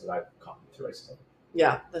closest as I've come to races.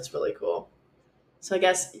 Yeah, that's really cool. So I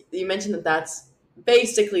guess you mentioned that that's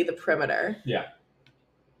basically the perimeter. Yeah.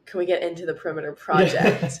 Can we get into the perimeter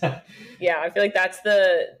project? Yeah, I feel like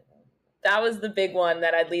that was the big one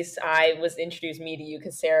that at least I was introduced me to you,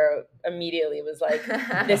 because Sarah immediately was like,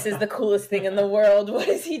 this is the coolest thing in the world. What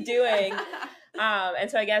is he doing? And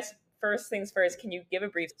so I guess first things first, can you give a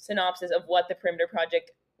brief synopsis of what the perimeter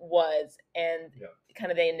project was and kind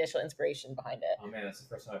of the initial inspiration behind it? Oh man, that's the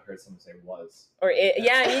first time I've heard someone say "was." Or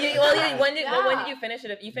when did you finish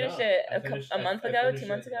it? You finished it a month ago, 2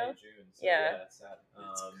 months ago. June, so that's sad.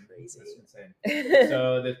 That's crazy. That's insane.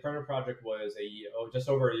 So the perimeter project was just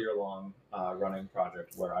over a year long running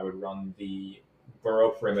project where I would run the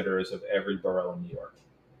borough perimeters of every borough in New York.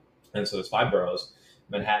 And so there's 5 boroughs: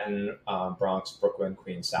 Manhattan, Bronx, Brooklyn,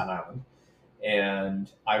 Queens, Staten Island.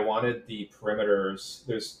 And I wanted the perimeters,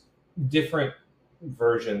 there's different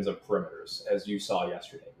versions of perimeters, as you saw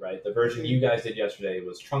yesterday, right? The version you guys did yesterday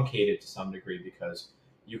was truncated to some degree because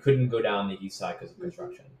you couldn't go down the east side because of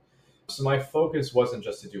construction. So my focus wasn't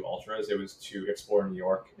just to do ultras, it was to explore New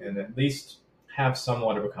York and at least have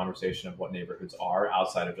somewhat of a conversation of what neighborhoods are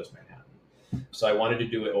outside of just Manhattan. So I wanted to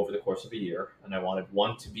do it over the course of a year, and I wanted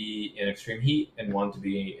one to be in extreme heat and one to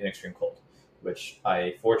be in extreme cold, which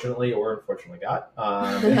I fortunately or unfortunately got.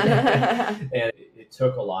 And it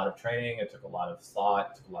took a lot of training, it took a lot of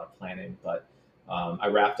thought, it took a lot of planning, but I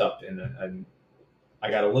wrapped up and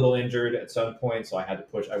I got a little injured at some point, so I had to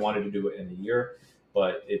push. I wanted to do it in a year,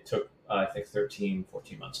 but it took, I think, 13,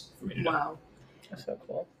 14 months for me to do. Wow. That's so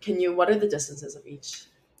cool. What are the distances of each?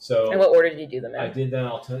 So, and what order did you do them in? I did them,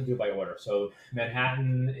 I'll do it by order. So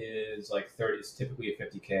Manhattan is like 30, it's typically a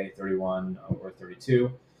 50K, 31 or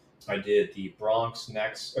 32. I did the Brooklyn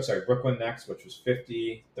next, which was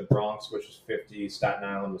 50, the Bronx, which was 50, Staten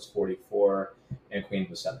Island was 44, and Queens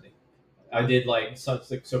was 70. I did so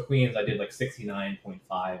Queens, I did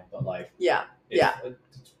 69.5, but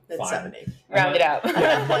it's fine. 70. Round it out. We'll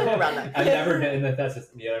round up. I never did, and that's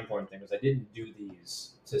the other important thing, was I didn't do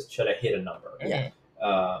these to try to hit a number. Yeah.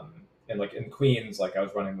 And in Queens, I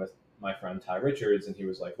was running with my friend Ty Richards, and he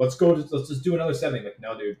was like, let's just do another 70. Like,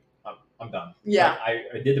 no, dude, I'm done. Yeah.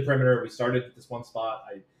 I did the perimeter. We started at this one spot.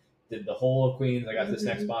 I did the whole of Queens. I got this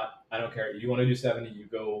next spot. I don't care. You want to do 70, you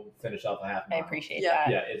go finish off a half mile. I appreciate that.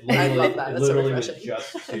 Yeah, it I literally, love that. it That's literally so was refreshing.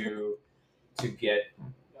 just to get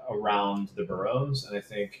around the boroughs. And I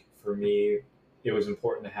think for me, it was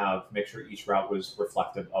important to make sure each route was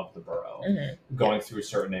reflective of the borough, going through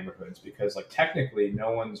certain neighborhoods, because technically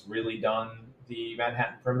no one's really done the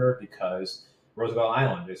Manhattan perimeter because Roosevelt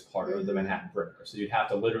Island is part of the Manhattan perimeter. So you'd have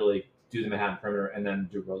to literally do the Manhattan perimeter and then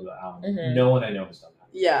do Roosevelt Island. No one I know has done that.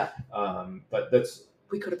 Yeah. But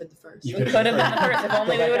we could have been the first. We could have been the first. If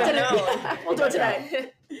only we would have known. We'll do it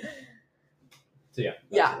today. So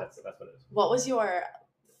that's what it is. What was your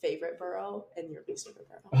favorite borough and your least favorite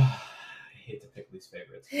borough? I hate to pick least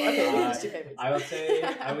favorites. Okay, least 2 favorites.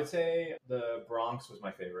 I would say the Bronx was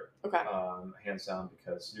my favorite. Okay. Hands down,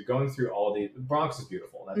 because you're going through all the Bronx is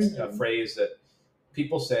beautiful. That's a phrase that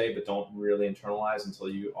people say but don't really internalize until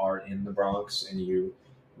you are in the Bronx and you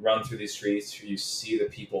run through these streets. You see the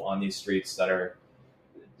people on these streets that are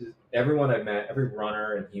everyone I've met, every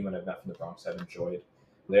runner and human I've met from the Bronx I've enjoyed.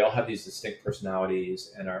 They all have these distinct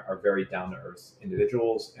personalities and are very down-to-earth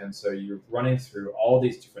individuals. And so you're running through all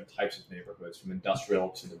these different types of neighborhoods, from industrial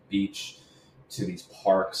to the beach to these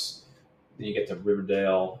parks. Then you get to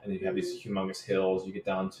Riverdale, and you have these humongous hills. You get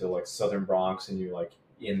down to like Southern Bronx, and you're like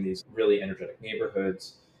in these really energetic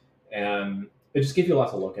neighborhoods, and it just gives you a lot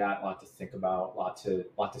to look at, a lot to think about, a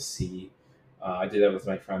lot to see. I did that with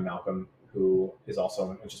my friend Malcolm, who is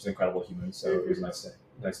also just an incredible human. So it was nice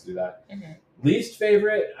to do that. Least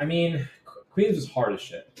favorite, I mean, Queens was hard as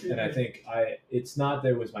shit, and I think it's not that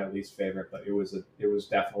it was my least favorite, but it was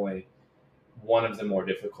definitely one of the more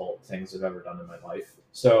difficult things I've ever done in my life.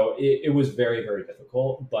 So it was very, very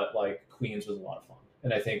difficult, but like Queens was a lot of fun.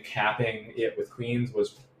 And I think capping it with Queens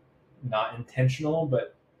was not intentional,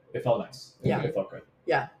 but it felt nice. It felt good.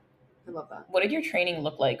 Yeah. I love that. What did your training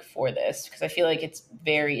look like for this? Because I feel like it's a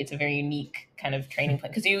very unique kind of training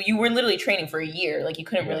plan. Because you were literally training for a year. Like you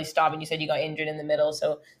couldn't really stop, and you said you got injured in the middle.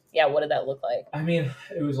 So yeah, what did that look like? I mean,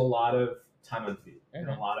 it was a lot of time on feet and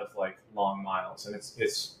a lot of like long miles. And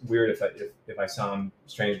it's weird if I sound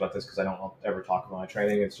strange about this because I don't ever talk about my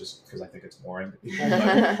training. It's just because I think it's boring to people.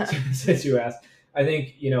 But since you asked, I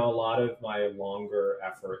think a lot of my longer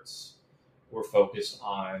efforts were focused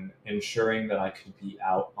on ensuring that I could be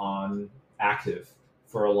out on active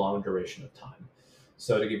for a long duration of time.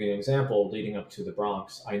 So to give you an example, leading up to the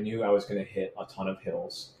Bronx, I knew I was going to hit a ton of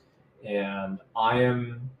hills. And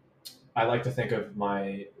I like to think of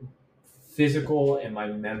my physical and my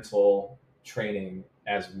mental training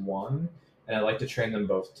as one, and I like to train them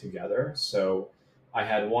both together. So I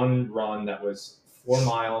had one run that was 4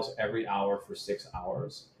 miles every hour for 6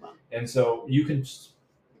 hours. Wow. And so you can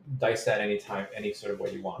dice that anytime, any sort of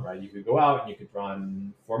way you want, right? You could go out and you could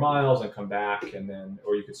run 4 miles and come back,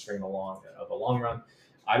 or you could string along of a long run.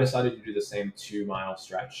 I decided to do the same 2 mile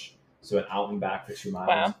stretch. So an out and back for 2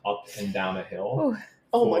 miles, up and down a hill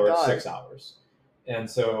for 6 hours. And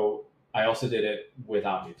so I also did it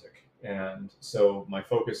without music. And so my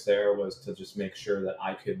focus there was to just make sure that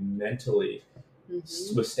I could mentally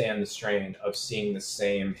withstand the strain of seeing the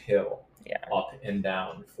same hill up and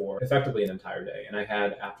down for effectively an entire day. And I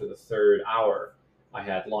had, after the 3rd hour, I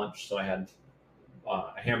had lunch. So I had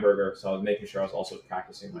a hamburger. So I was making sure I was also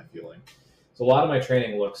practicing my fueling. So a lot of my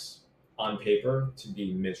training looks on paper to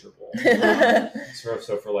be miserable.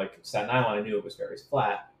 So for like Staten Island, I knew it was very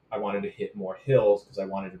flat. I wanted to hit more hills because I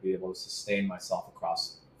wanted to be able to sustain myself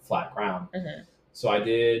across flat ground. So I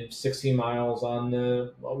did 16 miles on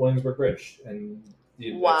the Williamsburg Bridge. And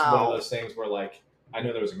that's one of those things where like, I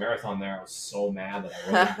know there was a marathon there. I was so mad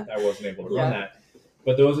that I wasn't able to run that.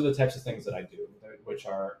 But those are the types of things that I do, which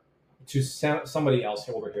are, to somebody else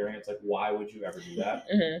overhearing, it's like, why would you ever do that?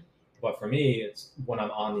 But for me, it's when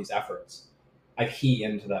I'm on these efforts, I key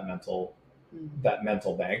into that mental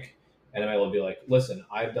bank, and I'm able to be like, listen,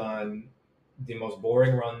 I've done the most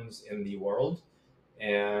boring runs in the world,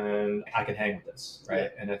 and I can hang with this, right?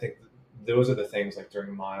 And I think those are the things, like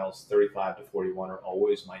during miles 35 to 41 are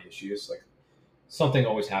always my issues. Like something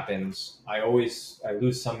always happens. I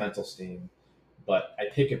lose some mental steam, but I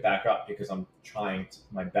pick it back up because I'm trying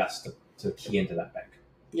my best to key into that bank.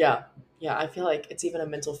 Yeah, I feel like it's even a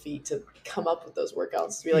mental feat to come up with those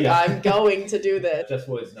workouts. To be like, I'm going to do this. Jess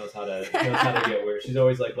Woods knows how to get weird. She's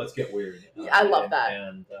always like, let's get weird. I love that.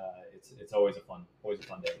 And it's always a fun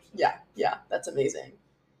day. Yeah, that's amazing.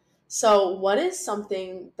 So what is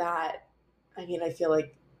something that, I mean, I feel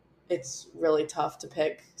like it's really tough to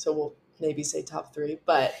pick. So we'll maybe say top 3,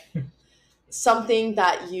 but something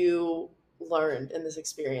that you learned in this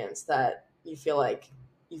experience that you feel like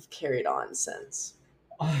you've carried on since.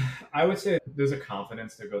 I would say there's a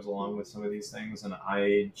confidence that goes along with some of these things, and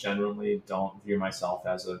I generally don't view myself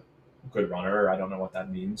as a good runner. I don't know what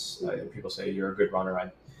that means. People say you're a good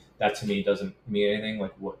runner. That to me doesn't mean anything.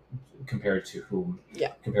 Like what compared to whom?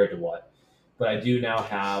 Compared to what? But I do now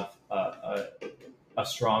have a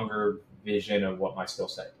stronger vision of what my skill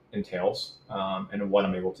set entails and what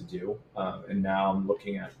I'm able to do. And now I'm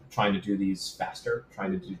looking at trying to do these faster,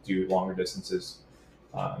 trying to do longer distances.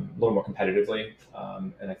 A little more competitively,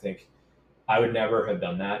 and I think I would never have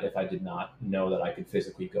done that if I did not know that I could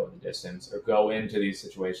physically go the distance or go into these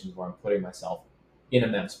situations where I'm putting myself in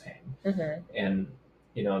immense pain. And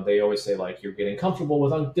they always say like you're getting comfortable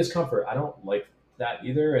with discomfort. I don't like that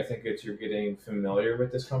either. I think you're getting familiar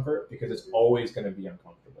with discomfort because it's always going to be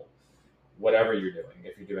uncomfortable, whatever you're doing.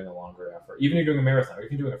 If you're doing a longer effort, even if you're doing a marathon, or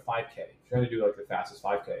if you're doing a 5K, if you're trying to do like the fastest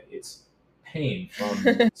 5K, it's pain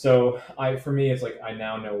from so for me it's like I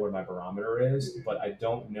now know where my barometer is, but I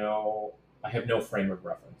don't know, I have no frame of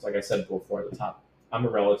reference. Like I said before at the top, I'm a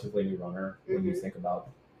relatively new runner when you think about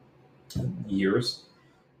years.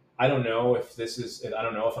 I don't know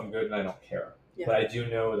if I'm good, and I don't care. But I do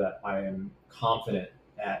know that I am confident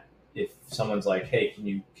that if someone's like, hey, can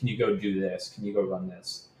you go do this, can you go run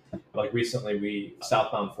this, Like recently,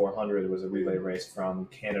 Southbound 400 was a relay race from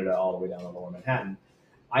Canada all the way down to Lower Manhattan.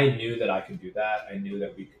 I knew that I could do that. I knew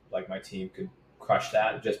that my team could crush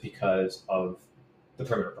that just because of the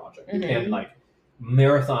Perimeter Project. And like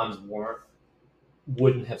marathons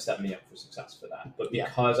wouldn't have set me up for success for that. But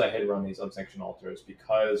because I had run these unsanctioned ultras,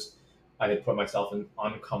 because I had put myself in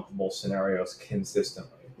uncomfortable scenarios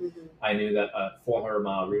consistently, I knew that a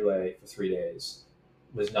 400-mile relay for 3 days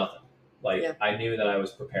was nothing. Like I knew that I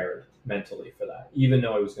was prepared mentally for that, even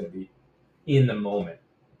though it was going to be in the moment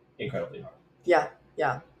incredibly hard. Yeah.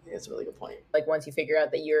 I think that's a really good point. Like once you figure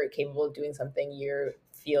out that you're capable of doing something, you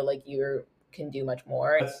feel like you can do much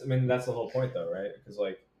more. That's the whole point, though, right? Because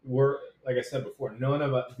like I said before,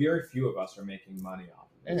 very few of us are making money off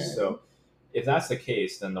of this. So if that's the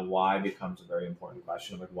case, then the why becomes a very important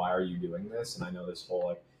question. Like, why are you doing this? And I know this whole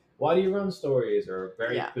like, why do you run stories? Or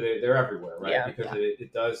they're everywhere, right? Yeah. Because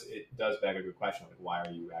it does beg a good question. Like, why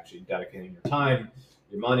are you actually dedicating your time,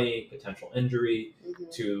 your money, potential injury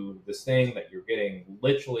to this thing that you're getting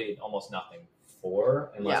literally almost nothing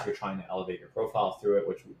for, unless you're trying to elevate your profile through it,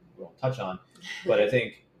 which we won't touch on. But I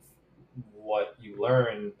think what you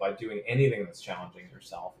learn by doing anything that's challenging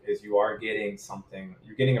yourself is you are getting something.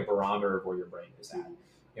 You're getting a barometer of where your brain is at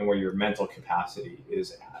and where your mental capacity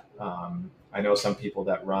is at. I know some people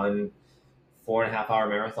that run 4.5-hour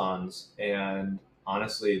marathons, and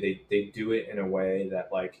honestly, they do it in a way that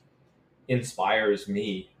like inspires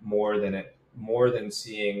me more than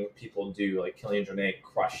seeing people do like Killian Jornet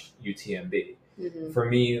crush UTMB. For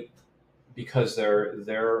me, because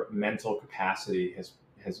their mental capacity has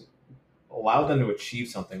allowed them to achieve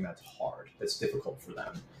something that's hard, that's difficult for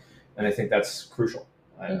them, and I think that's crucial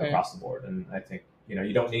across the board. And I think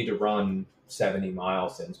you don't need to run 70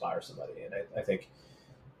 miles to inspire somebody, and I think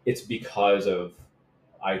it's because of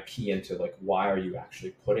I key into like, why are you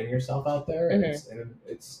actually putting yourself out there? And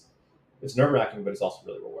it's nerve-wracking, but it's also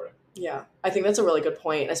really rewarding. Yeah, I think that's a really good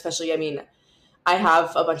point, especially, I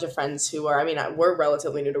have a bunch of friends who are, we're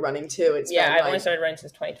relatively new to running too. I've only started running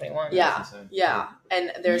since 2021. Yeah.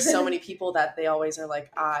 And there's so many people that they always are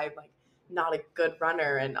like, I'm like not a good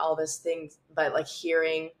runner and all these things, but like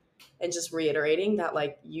hearing and just reiterating that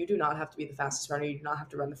like, you do not have to be the fastest runner. You do not have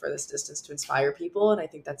to run the furthest distance to inspire people. And I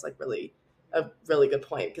think that's like a really good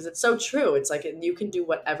point, because it's so true. It's like you can do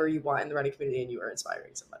whatever you want in the running community and you are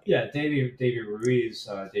inspiring somebody. Yeah, Davey Ruiz,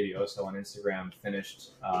 Davey Oso on Instagram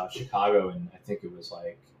finished Chicago, and I think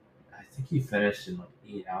he finished in like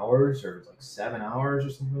 8 hours or like 7 hours or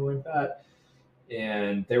something like that.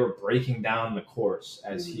 And they were breaking down the course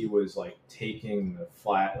as he was like taking the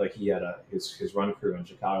flag. Like he had his run crew in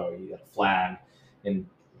Chicago. He had a flag, and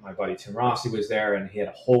my buddy Tim Rossi was there, and he had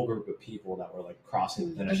a whole group of people that were like crossing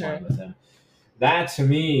the finish line with him. That to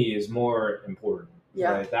me is more important.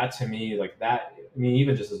 Yeah. Right? That to me, like that. I mean,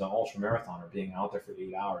 even just as an ultra marathoner, being out there for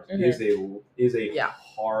 8 hours is a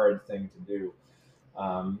hard thing to do.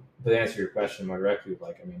 But to answer your question more directly,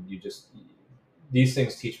 these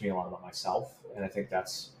things teach me a lot about myself, and I think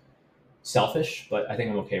that's selfish, but I think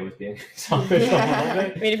I'm okay with being selfish a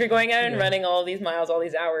little bit. If you're going out and running all these miles, all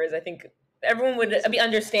these hours, I think everyone would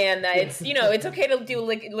understand that it's it's okay to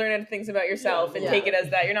learn other things about yourself and take it as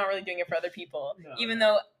that you're not really doing it for other people, even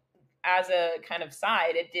though as a kind of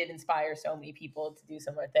side it did inspire so many people to do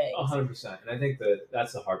similar things. 100%. And I think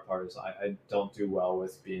that's the hard part is I don't do well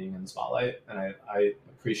with being in the spotlight, and I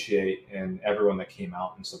appreciate and everyone that came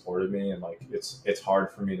out and supported me, and like it's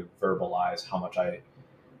hard for me to verbalize how much I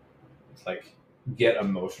like get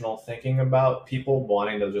emotional thinking about people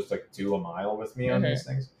wanting to just like do a mile with me on these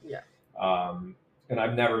things. And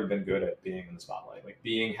I've never been good at being in the spotlight. Like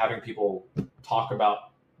having people talk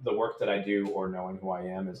about the work that I do or knowing who I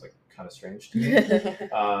am is like kind of strange to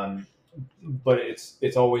me. But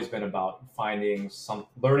it's always been about learning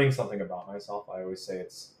something about myself. I always say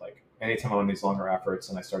it's like anytime I'm on these longer efforts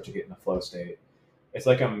and I start to get in a flow state, it's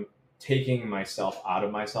like I'm taking myself out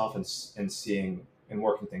of myself and seeing and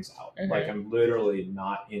working things out. Like I'm literally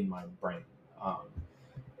not in my brain.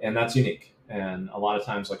 And that's unique. And a lot of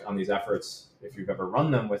times, like on these efforts, if you've ever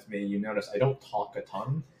run them with me, you notice I don't talk a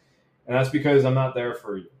ton. And that's because I'm not there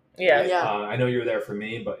for you. Right? I know you're there for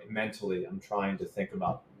me, but mentally I'm trying to think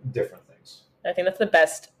about different things. I think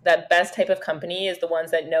that's that best type of company is the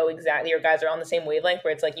ones that know exactly your guys are on the same wavelength,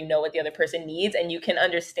 where it's like, what the other person needs and you can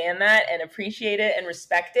understand that and appreciate it and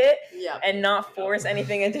respect it and not force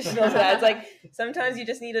anything additional to that. It's like, sometimes you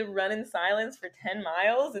just need to run in silence for 10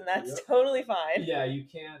 miles and that's totally fine. Yeah, you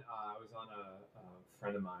can't. I was on a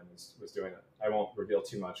friend of mine was doing it. I won't reveal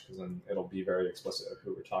too much because then it'll be very explicit of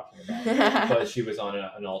who we're talking about. But she was on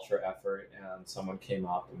an ultra effort and someone came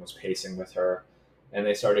up and was pacing with her. and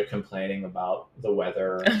they started complaining about the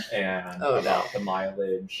weather and about the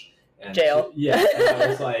mileage. And jail. Yeah, and I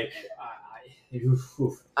was like,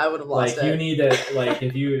 I would have lost it. You need to,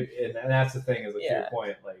 if you, and that's the thing is, to your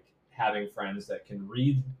point, having friends that can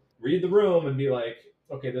read the room and be like,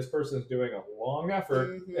 okay, this person's doing a long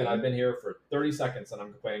effort, and I've been here for 30 seconds and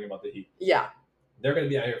I'm complaining about the heat. Yeah. They're going to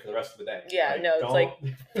be out here for the rest of the day. Yeah,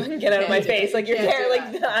 it's get out of my face. You're there,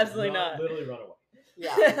 absolutely not. Literally run away.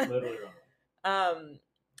 Yeah. Literally run away.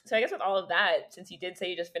 So I guess with all of that, since you did say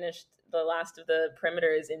you just finished the last of the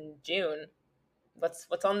perimeters in June, what's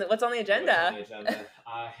on the agenda? What's on the agenda?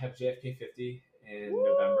 I have JFK 50 in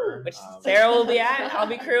November, which Sarah will be at. I'll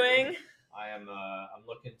be crewing. I'm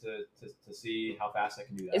looking to see how fast I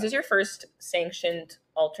can do that. Is this your first sanctioned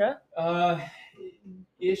ultra?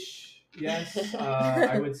 Ish, yes.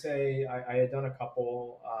 I would say I had done a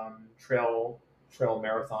couple trail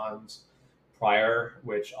marathons prior,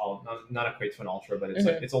 which I'll not equate to an ultra, but it's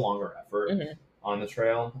it's a longer effort on the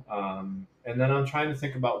trail. And then I'm trying to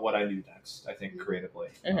think about what I do next. I think creatively.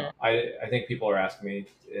 I think people are asking me,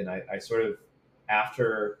 and I sort of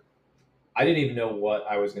after. I didn't even know what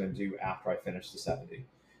I was going to do after I finished the 70.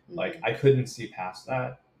 I couldn't see past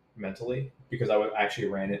that mentally because I actually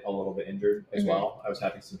ran it a little bit injured as well. I was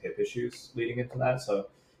having some hip issues leading into that. So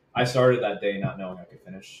I started that day not knowing I could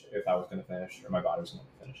finish, if I was going to finish or my body was going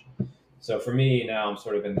to finish. So for me now, I'm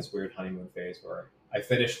sort of in this weird honeymoon phase where I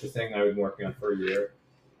finished the thing I've been working on for a year,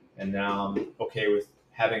 and now I'm okay with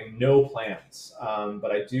having no plans.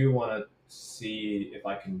 But I do want to see if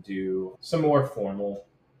I can do some more formal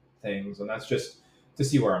things, and that's just to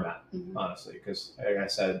see where I'm at, honestly, because like I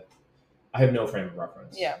said, I have no frame of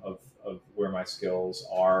reference of where my skills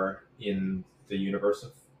are in the universe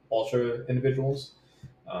of ultra individuals.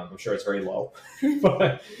 I'm sure it's very low,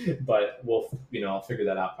 but we'll I'll figure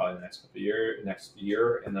that out probably next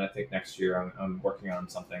year, and then I think next year I'm working on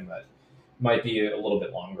something that might be a little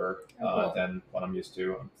bit longer than what I'm used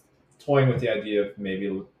to. I'm toying with the idea of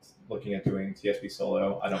maybe looking at doing TSB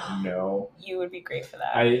solo. I don't know. You would be great for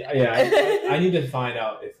that. I need to find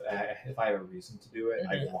out if I have a reason to do it.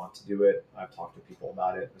 I want to do it. I've talked to people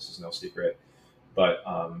about it. This is no secret, but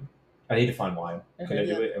I need to find why I'm going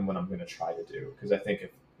to do it and what I'm going to try to do, because I think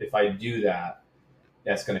if I do that,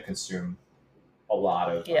 that's going to consume a lot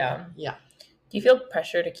of time. Yeah. Do you feel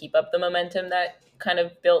pressure to keep up the momentum that kind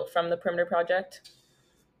of built from the Perimeter Project?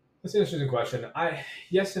 That's an interesting question.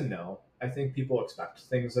 Yes and no. I think people expect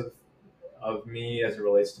things of me as it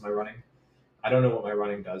relates to my running. I don't know what my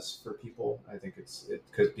running does for people. I think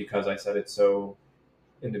because I said it's so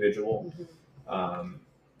individual.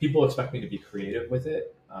 People expect me to be creative with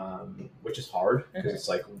it, which is hard because it's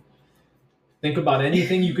like, think about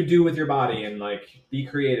anything you could do with your body and be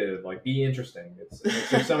creative, be interesting. It's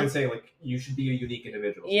like someone saying you should be a unique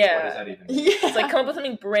individual. Yeah. What does that even mean? It's come up with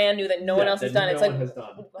something brand new that no one else has done. No one has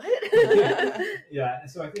done. What? Yeah.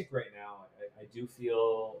 So I think right now I do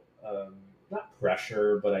feel not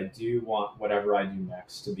pressure, but I do want whatever I do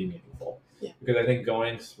next to be meaningful. Yeah. Because I think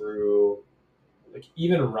going through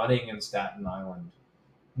even running in Staten Island,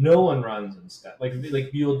 no one runs in Staten.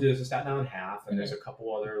 You'll do a Staten Island half, and there's a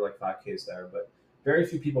couple other 5Ks there, but very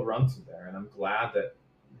few people run through there. And I'm glad that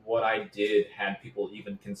what I did had people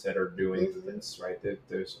even consider doing this. Right?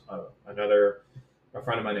 There's a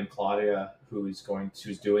friend of mine named Claudia who's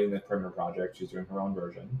doing the Perimeter Project. She's doing her own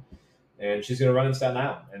version, and she's going to run in Staten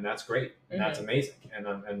Island, and that's great, and that's amazing,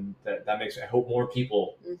 and that makes I hope more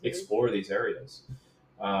people explore these areas,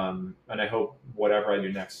 and I hope whatever I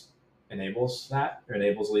do next enables that, or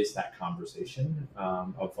enables at least that conversation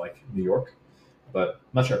of New York, but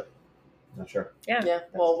not sure. Yeah.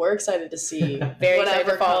 Well, we're excited to see. Very excited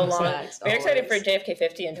to follow along. Next, very excited for JFK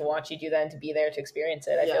 50 and to watch you do that and to be there to experience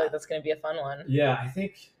it. I feel like that's going to be a fun one. Yeah, I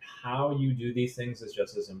think how you do these things is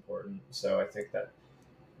just as important. So I think that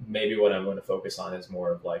maybe what I'm going to focus on is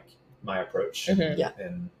more of my approach,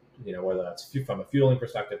 and whether that's from a fueling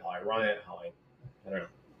perspective, how I run it, how I don't know,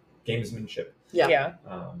 gamesmanship. Yeah.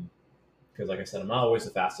 Because like I said, I'm not always the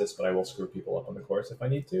fastest, but I will screw people up on the course if I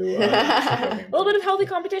need to. A little bit of healthy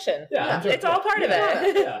competition. Yeah. It's all part of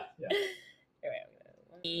it. Yeah.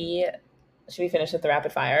 Anyway, should we finish with the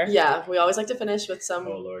rapid fire? Yeah, we always like to finish with some.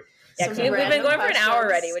 Oh Lord. Yeah, because we've been going for an hour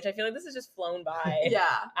already, which I feel like this has just flown by. Yeah.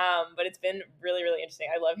 But it's been really, really interesting.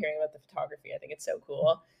 I love hearing about the photography. I think it's so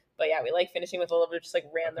cool. But yeah, we like finishing with a little bit of just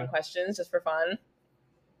random questions just for fun.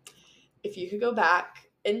 If you could go back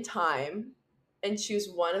in time and choose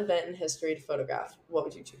one event in history to photograph, what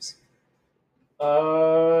would you choose?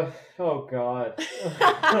 Oh God.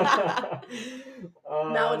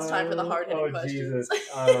 Now it's time for the hard-hitting questions. Jesus.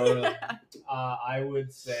 I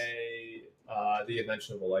would say the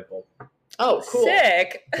invention of the light bulb. Oh, cool.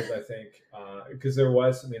 Sick. Because I think, there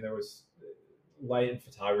was light and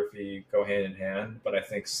photography go hand in hand, but I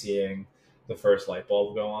think seeing the first light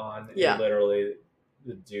bulb go on, and literally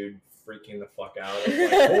the dude freaking the fuck out,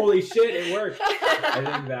 like, holy shit, it worked. I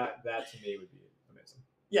think that to me would be amazing.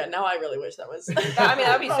 Yeah, now I really wish that was.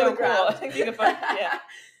 That would be so cool. I think you could find, yeah.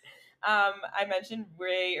 I mentioned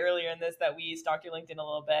way earlier in this that we stalked your LinkedIn a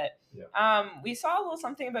little bit. Yeah. We saw a little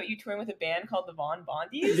something about you touring with a band called the Von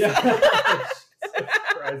Bondies. Yeah.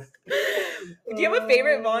 Do you have a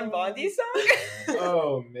favorite Von Bondi song?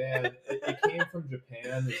 Oh man, it came from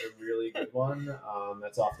Japan. It's a really good one.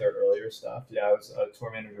 That's off their earlier stuff. Yeah, I was a tour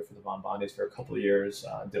manager for the Von Bondies for a couple of years.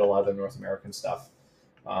 Did a lot of the North American stuff.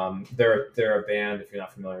 They're a band. If you're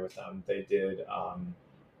not familiar with them, they did.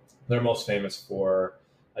 They're most famous for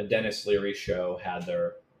a Dennis Leary show. Had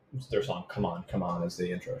their song "Come On, Come On" as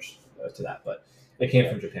the intro to that, but. It came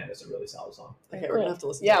from Japan. It's a really solid song. Okay, we're gonna have to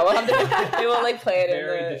listen. Yeah, we'll have to. We will play it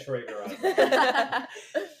Very in the Detroit garage.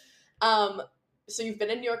 So you've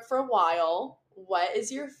been in New York for a while. What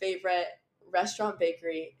is your favorite restaurant,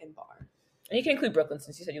 bakery, and bar? And you can include Brooklyn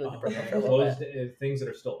since you said you lived in Brooklyn for a little bit. Things that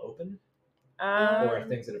are still open, or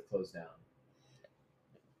things that have closed down.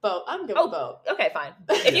 Both. I'm good with both. Okay, fine.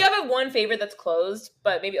 If you have one favorite that's closed,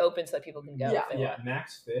 but maybe open so that people can go. Yeah.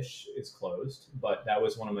 Max Fish is closed, but that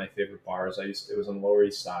was one of my favorite bars. It was on the Lower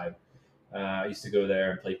East Side. I used to go there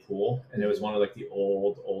and play pool, and it was one of like the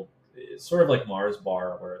old, sort of like Mars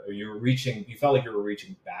Bar, where you felt like you were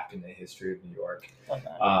reaching back in the history of New York,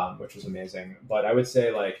 which was amazing. But I would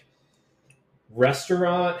say like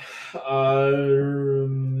restaurant,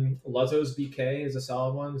 Luzzo's BK is a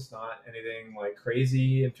solid one. It's not anything like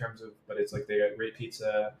crazy in terms of, but it's like they got great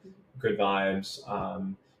pizza, good vibes.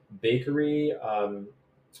 Bakery,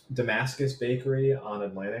 Damascus Bakery on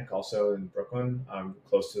Atlantic, also in Brooklyn,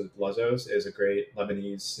 close to Luzzo's, is a great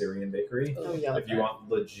Lebanese Syrian bakery. Oh, yeah, if you want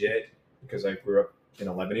legit, because I grew up in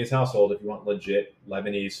a Lebanese household, if you want legit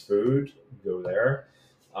Lebanese food, go there.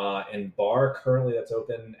 And bar currently that's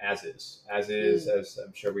open as is, as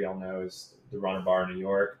I'm sure we all know, is the Runner Bar in New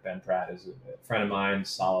York. Ben Pratt is a friend of mine,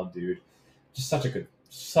 solid dude, just such a good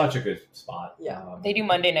spot. Yeah, they do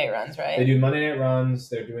Monday night runs, right? They do Monday night runs.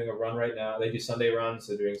 They're doing a run right now. They do Sunday runs.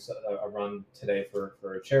 They're doing a run today for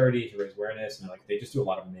a charity to raise awareness, and like they just do a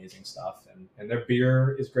lot of amazing stuff. And their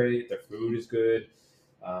beer is great. Their food is good.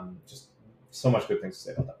 Just so much good things to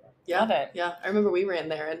say about that bar. Yeah. I remember we ran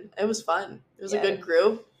there and it was fun. It was a good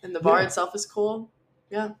group, and the bar itself is cool.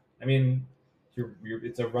 Yeah. I mean,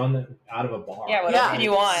 it's a run out of a bar. Yeah. What else can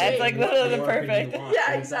you want? It's like literally the perfect.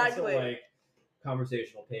 Yeah, exactly. It's also, like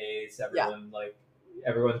conversational pace. Everyone's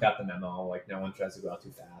got the memo. Like no one tries to go out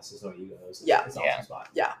too fast. There's no egos. It's awesome spot.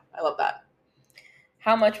 Yeah, I love that.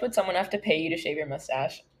 How much would someone have to pay you to shave your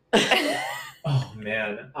mustache? Oh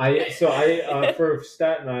man, I for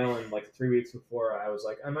Staten Island, like 3 weeks before, I was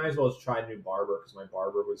like, I might as well just try a new barber because my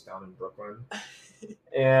barber was down in Brooklyn,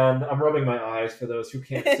 and I'm rubbing my eyes for those who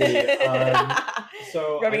can't see.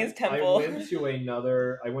 So rubbing his temple. I went to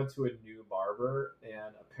a new barber,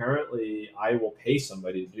 and apparently I will pay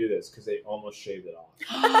somebody to do this because they almost shaved it off.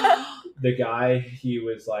 The guy, he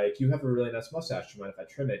was like, "You have a really nice mustache. Do you mind if I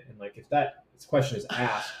trim it?" And like, if that question is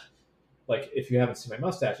asked. Like, if you haven't seen my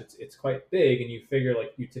mustache, it's quite big, and you figure,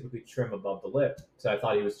 like, you typically trim above the lip. So I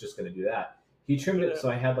thought he was just going to do that. He trimmed it, so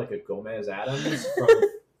I had, like, a Gomez Adams from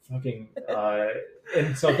fucking...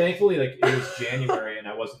 and so, thankfully, like, it was January, and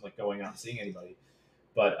I wasn't, like, going out and seeing anybody.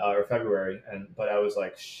 Or February, but I was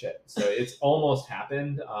like, shit. So it's almost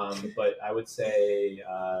happened, but I would say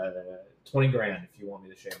 $20,000 if you want me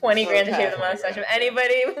to shave. $20,000 to shave the mustache. If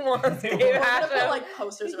anybody wants to shave Hashim, like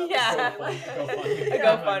posters around a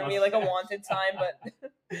GoFundMe, like a wanted sign. But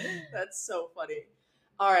that's so funny.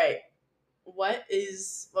 All right, what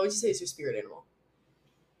would you say is your spirit animal?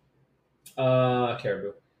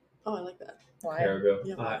 Caribou. Oh, I like that. Why? Caribou.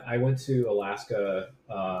 Yeah. I went to Alaska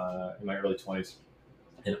in my early 20s.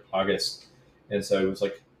 In August, and so it was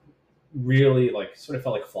like really like sort of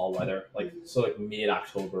felt like fall weather, like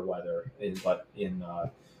mid-October weather, but in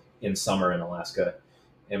summer in Alaska,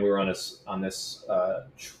 and we were on this it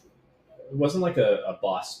wasn't like a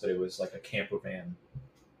bus, but it was like a camper van,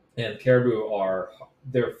 and caribou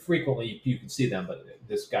they're frequently, you can see them, but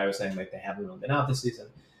this guy was saying like they haven't really been out this season,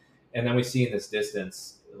 and then we see in this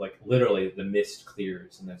distance like literally the mist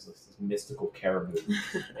clears and there's this mystical caribou,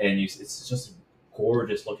 and it's just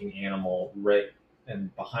gorgeous looking animal, right?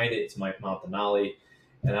 And behind it, it's Mount Denali.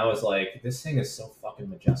 And I was like, this thing is so fucking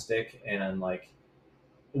majestic. And like,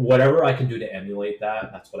 whatever I can do to emulate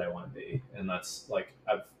that, that's what I want to be. And that's like,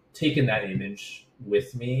 I've taken that image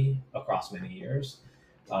with me across many years.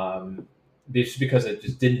 just because it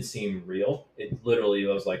just didn't seem real. It literally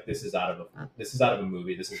was like, this is out of a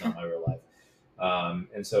movie. This is not my real life.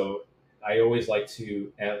 And so I always like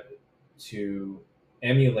to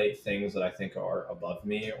emulate things that I think are above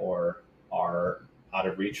me or are out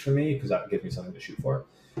of reach for me, because that gives me something to shoot for.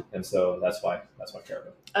 And so that's why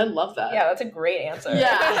caribou. I love that. Yeah, that's a great answer.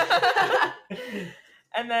 Yeah.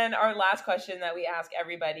 And then our last question that we ask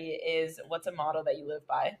everybody is, what's a motto that you live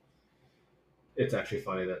by? It's actually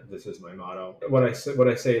funny that this is my motto. What I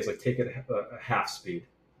say is like, take it at half speed.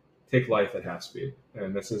 Take life at half speed.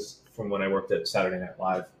 And this is from when I worked at Saturday Night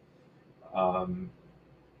Live,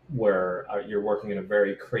 where you're working in a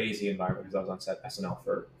very crazy environment, because I was on set SNL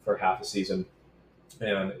for half a season.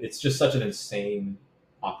 And it's just such an insane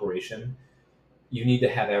operation. You need to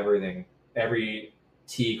have everything, every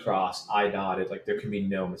T crossed, I dotted, like there can be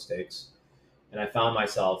no mistakes. And I found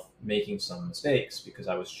myself making some mistakes because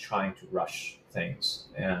I was trying to rush things.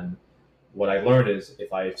 And what I learned is,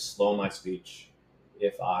 if I slow my speech,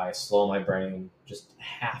 if I slow my brain just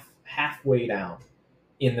halfway down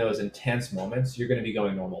in those intense moments, you're going to be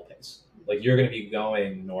going normal pace. Like, you're going to be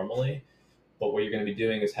going normally, but what you're going to be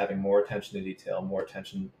doing is having more attention to detail, more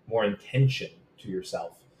intention to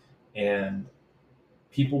yourself. And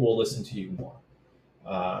people will listen to you more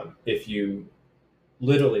if you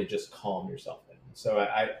literally just calm yourself down. So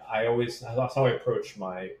I always, that's how I approach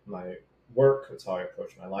my work. That's how I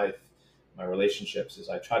approach my life, my relationships, is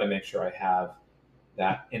I try to make sure I have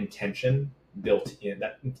that intention built in,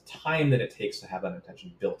 that time that it takes to have that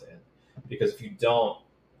intention built in. Because if you don't,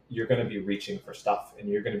 you're going to be reaching for stuff and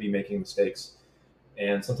you're going to be making mistakes.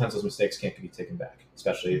 And sometimes those mistakes can't be taken back,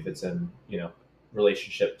 especially if it's in,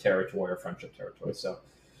 relationship territory or friendship territory. So,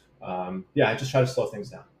 I just try to slow things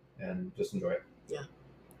down and just enjoy it. Yeah.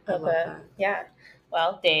 I love that. Yeah.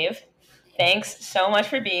 Well, Dave, thanks so much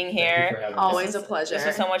for being here. Thank you for having Always me. a pleasure. This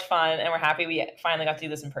was so much fun, and we're happy we finally got to do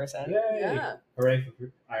this in person. Yay. Yeah. Hooray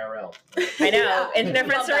for IRL. I know. Yeah. Internet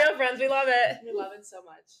friends to real friends. We love it. We love it so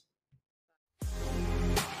much.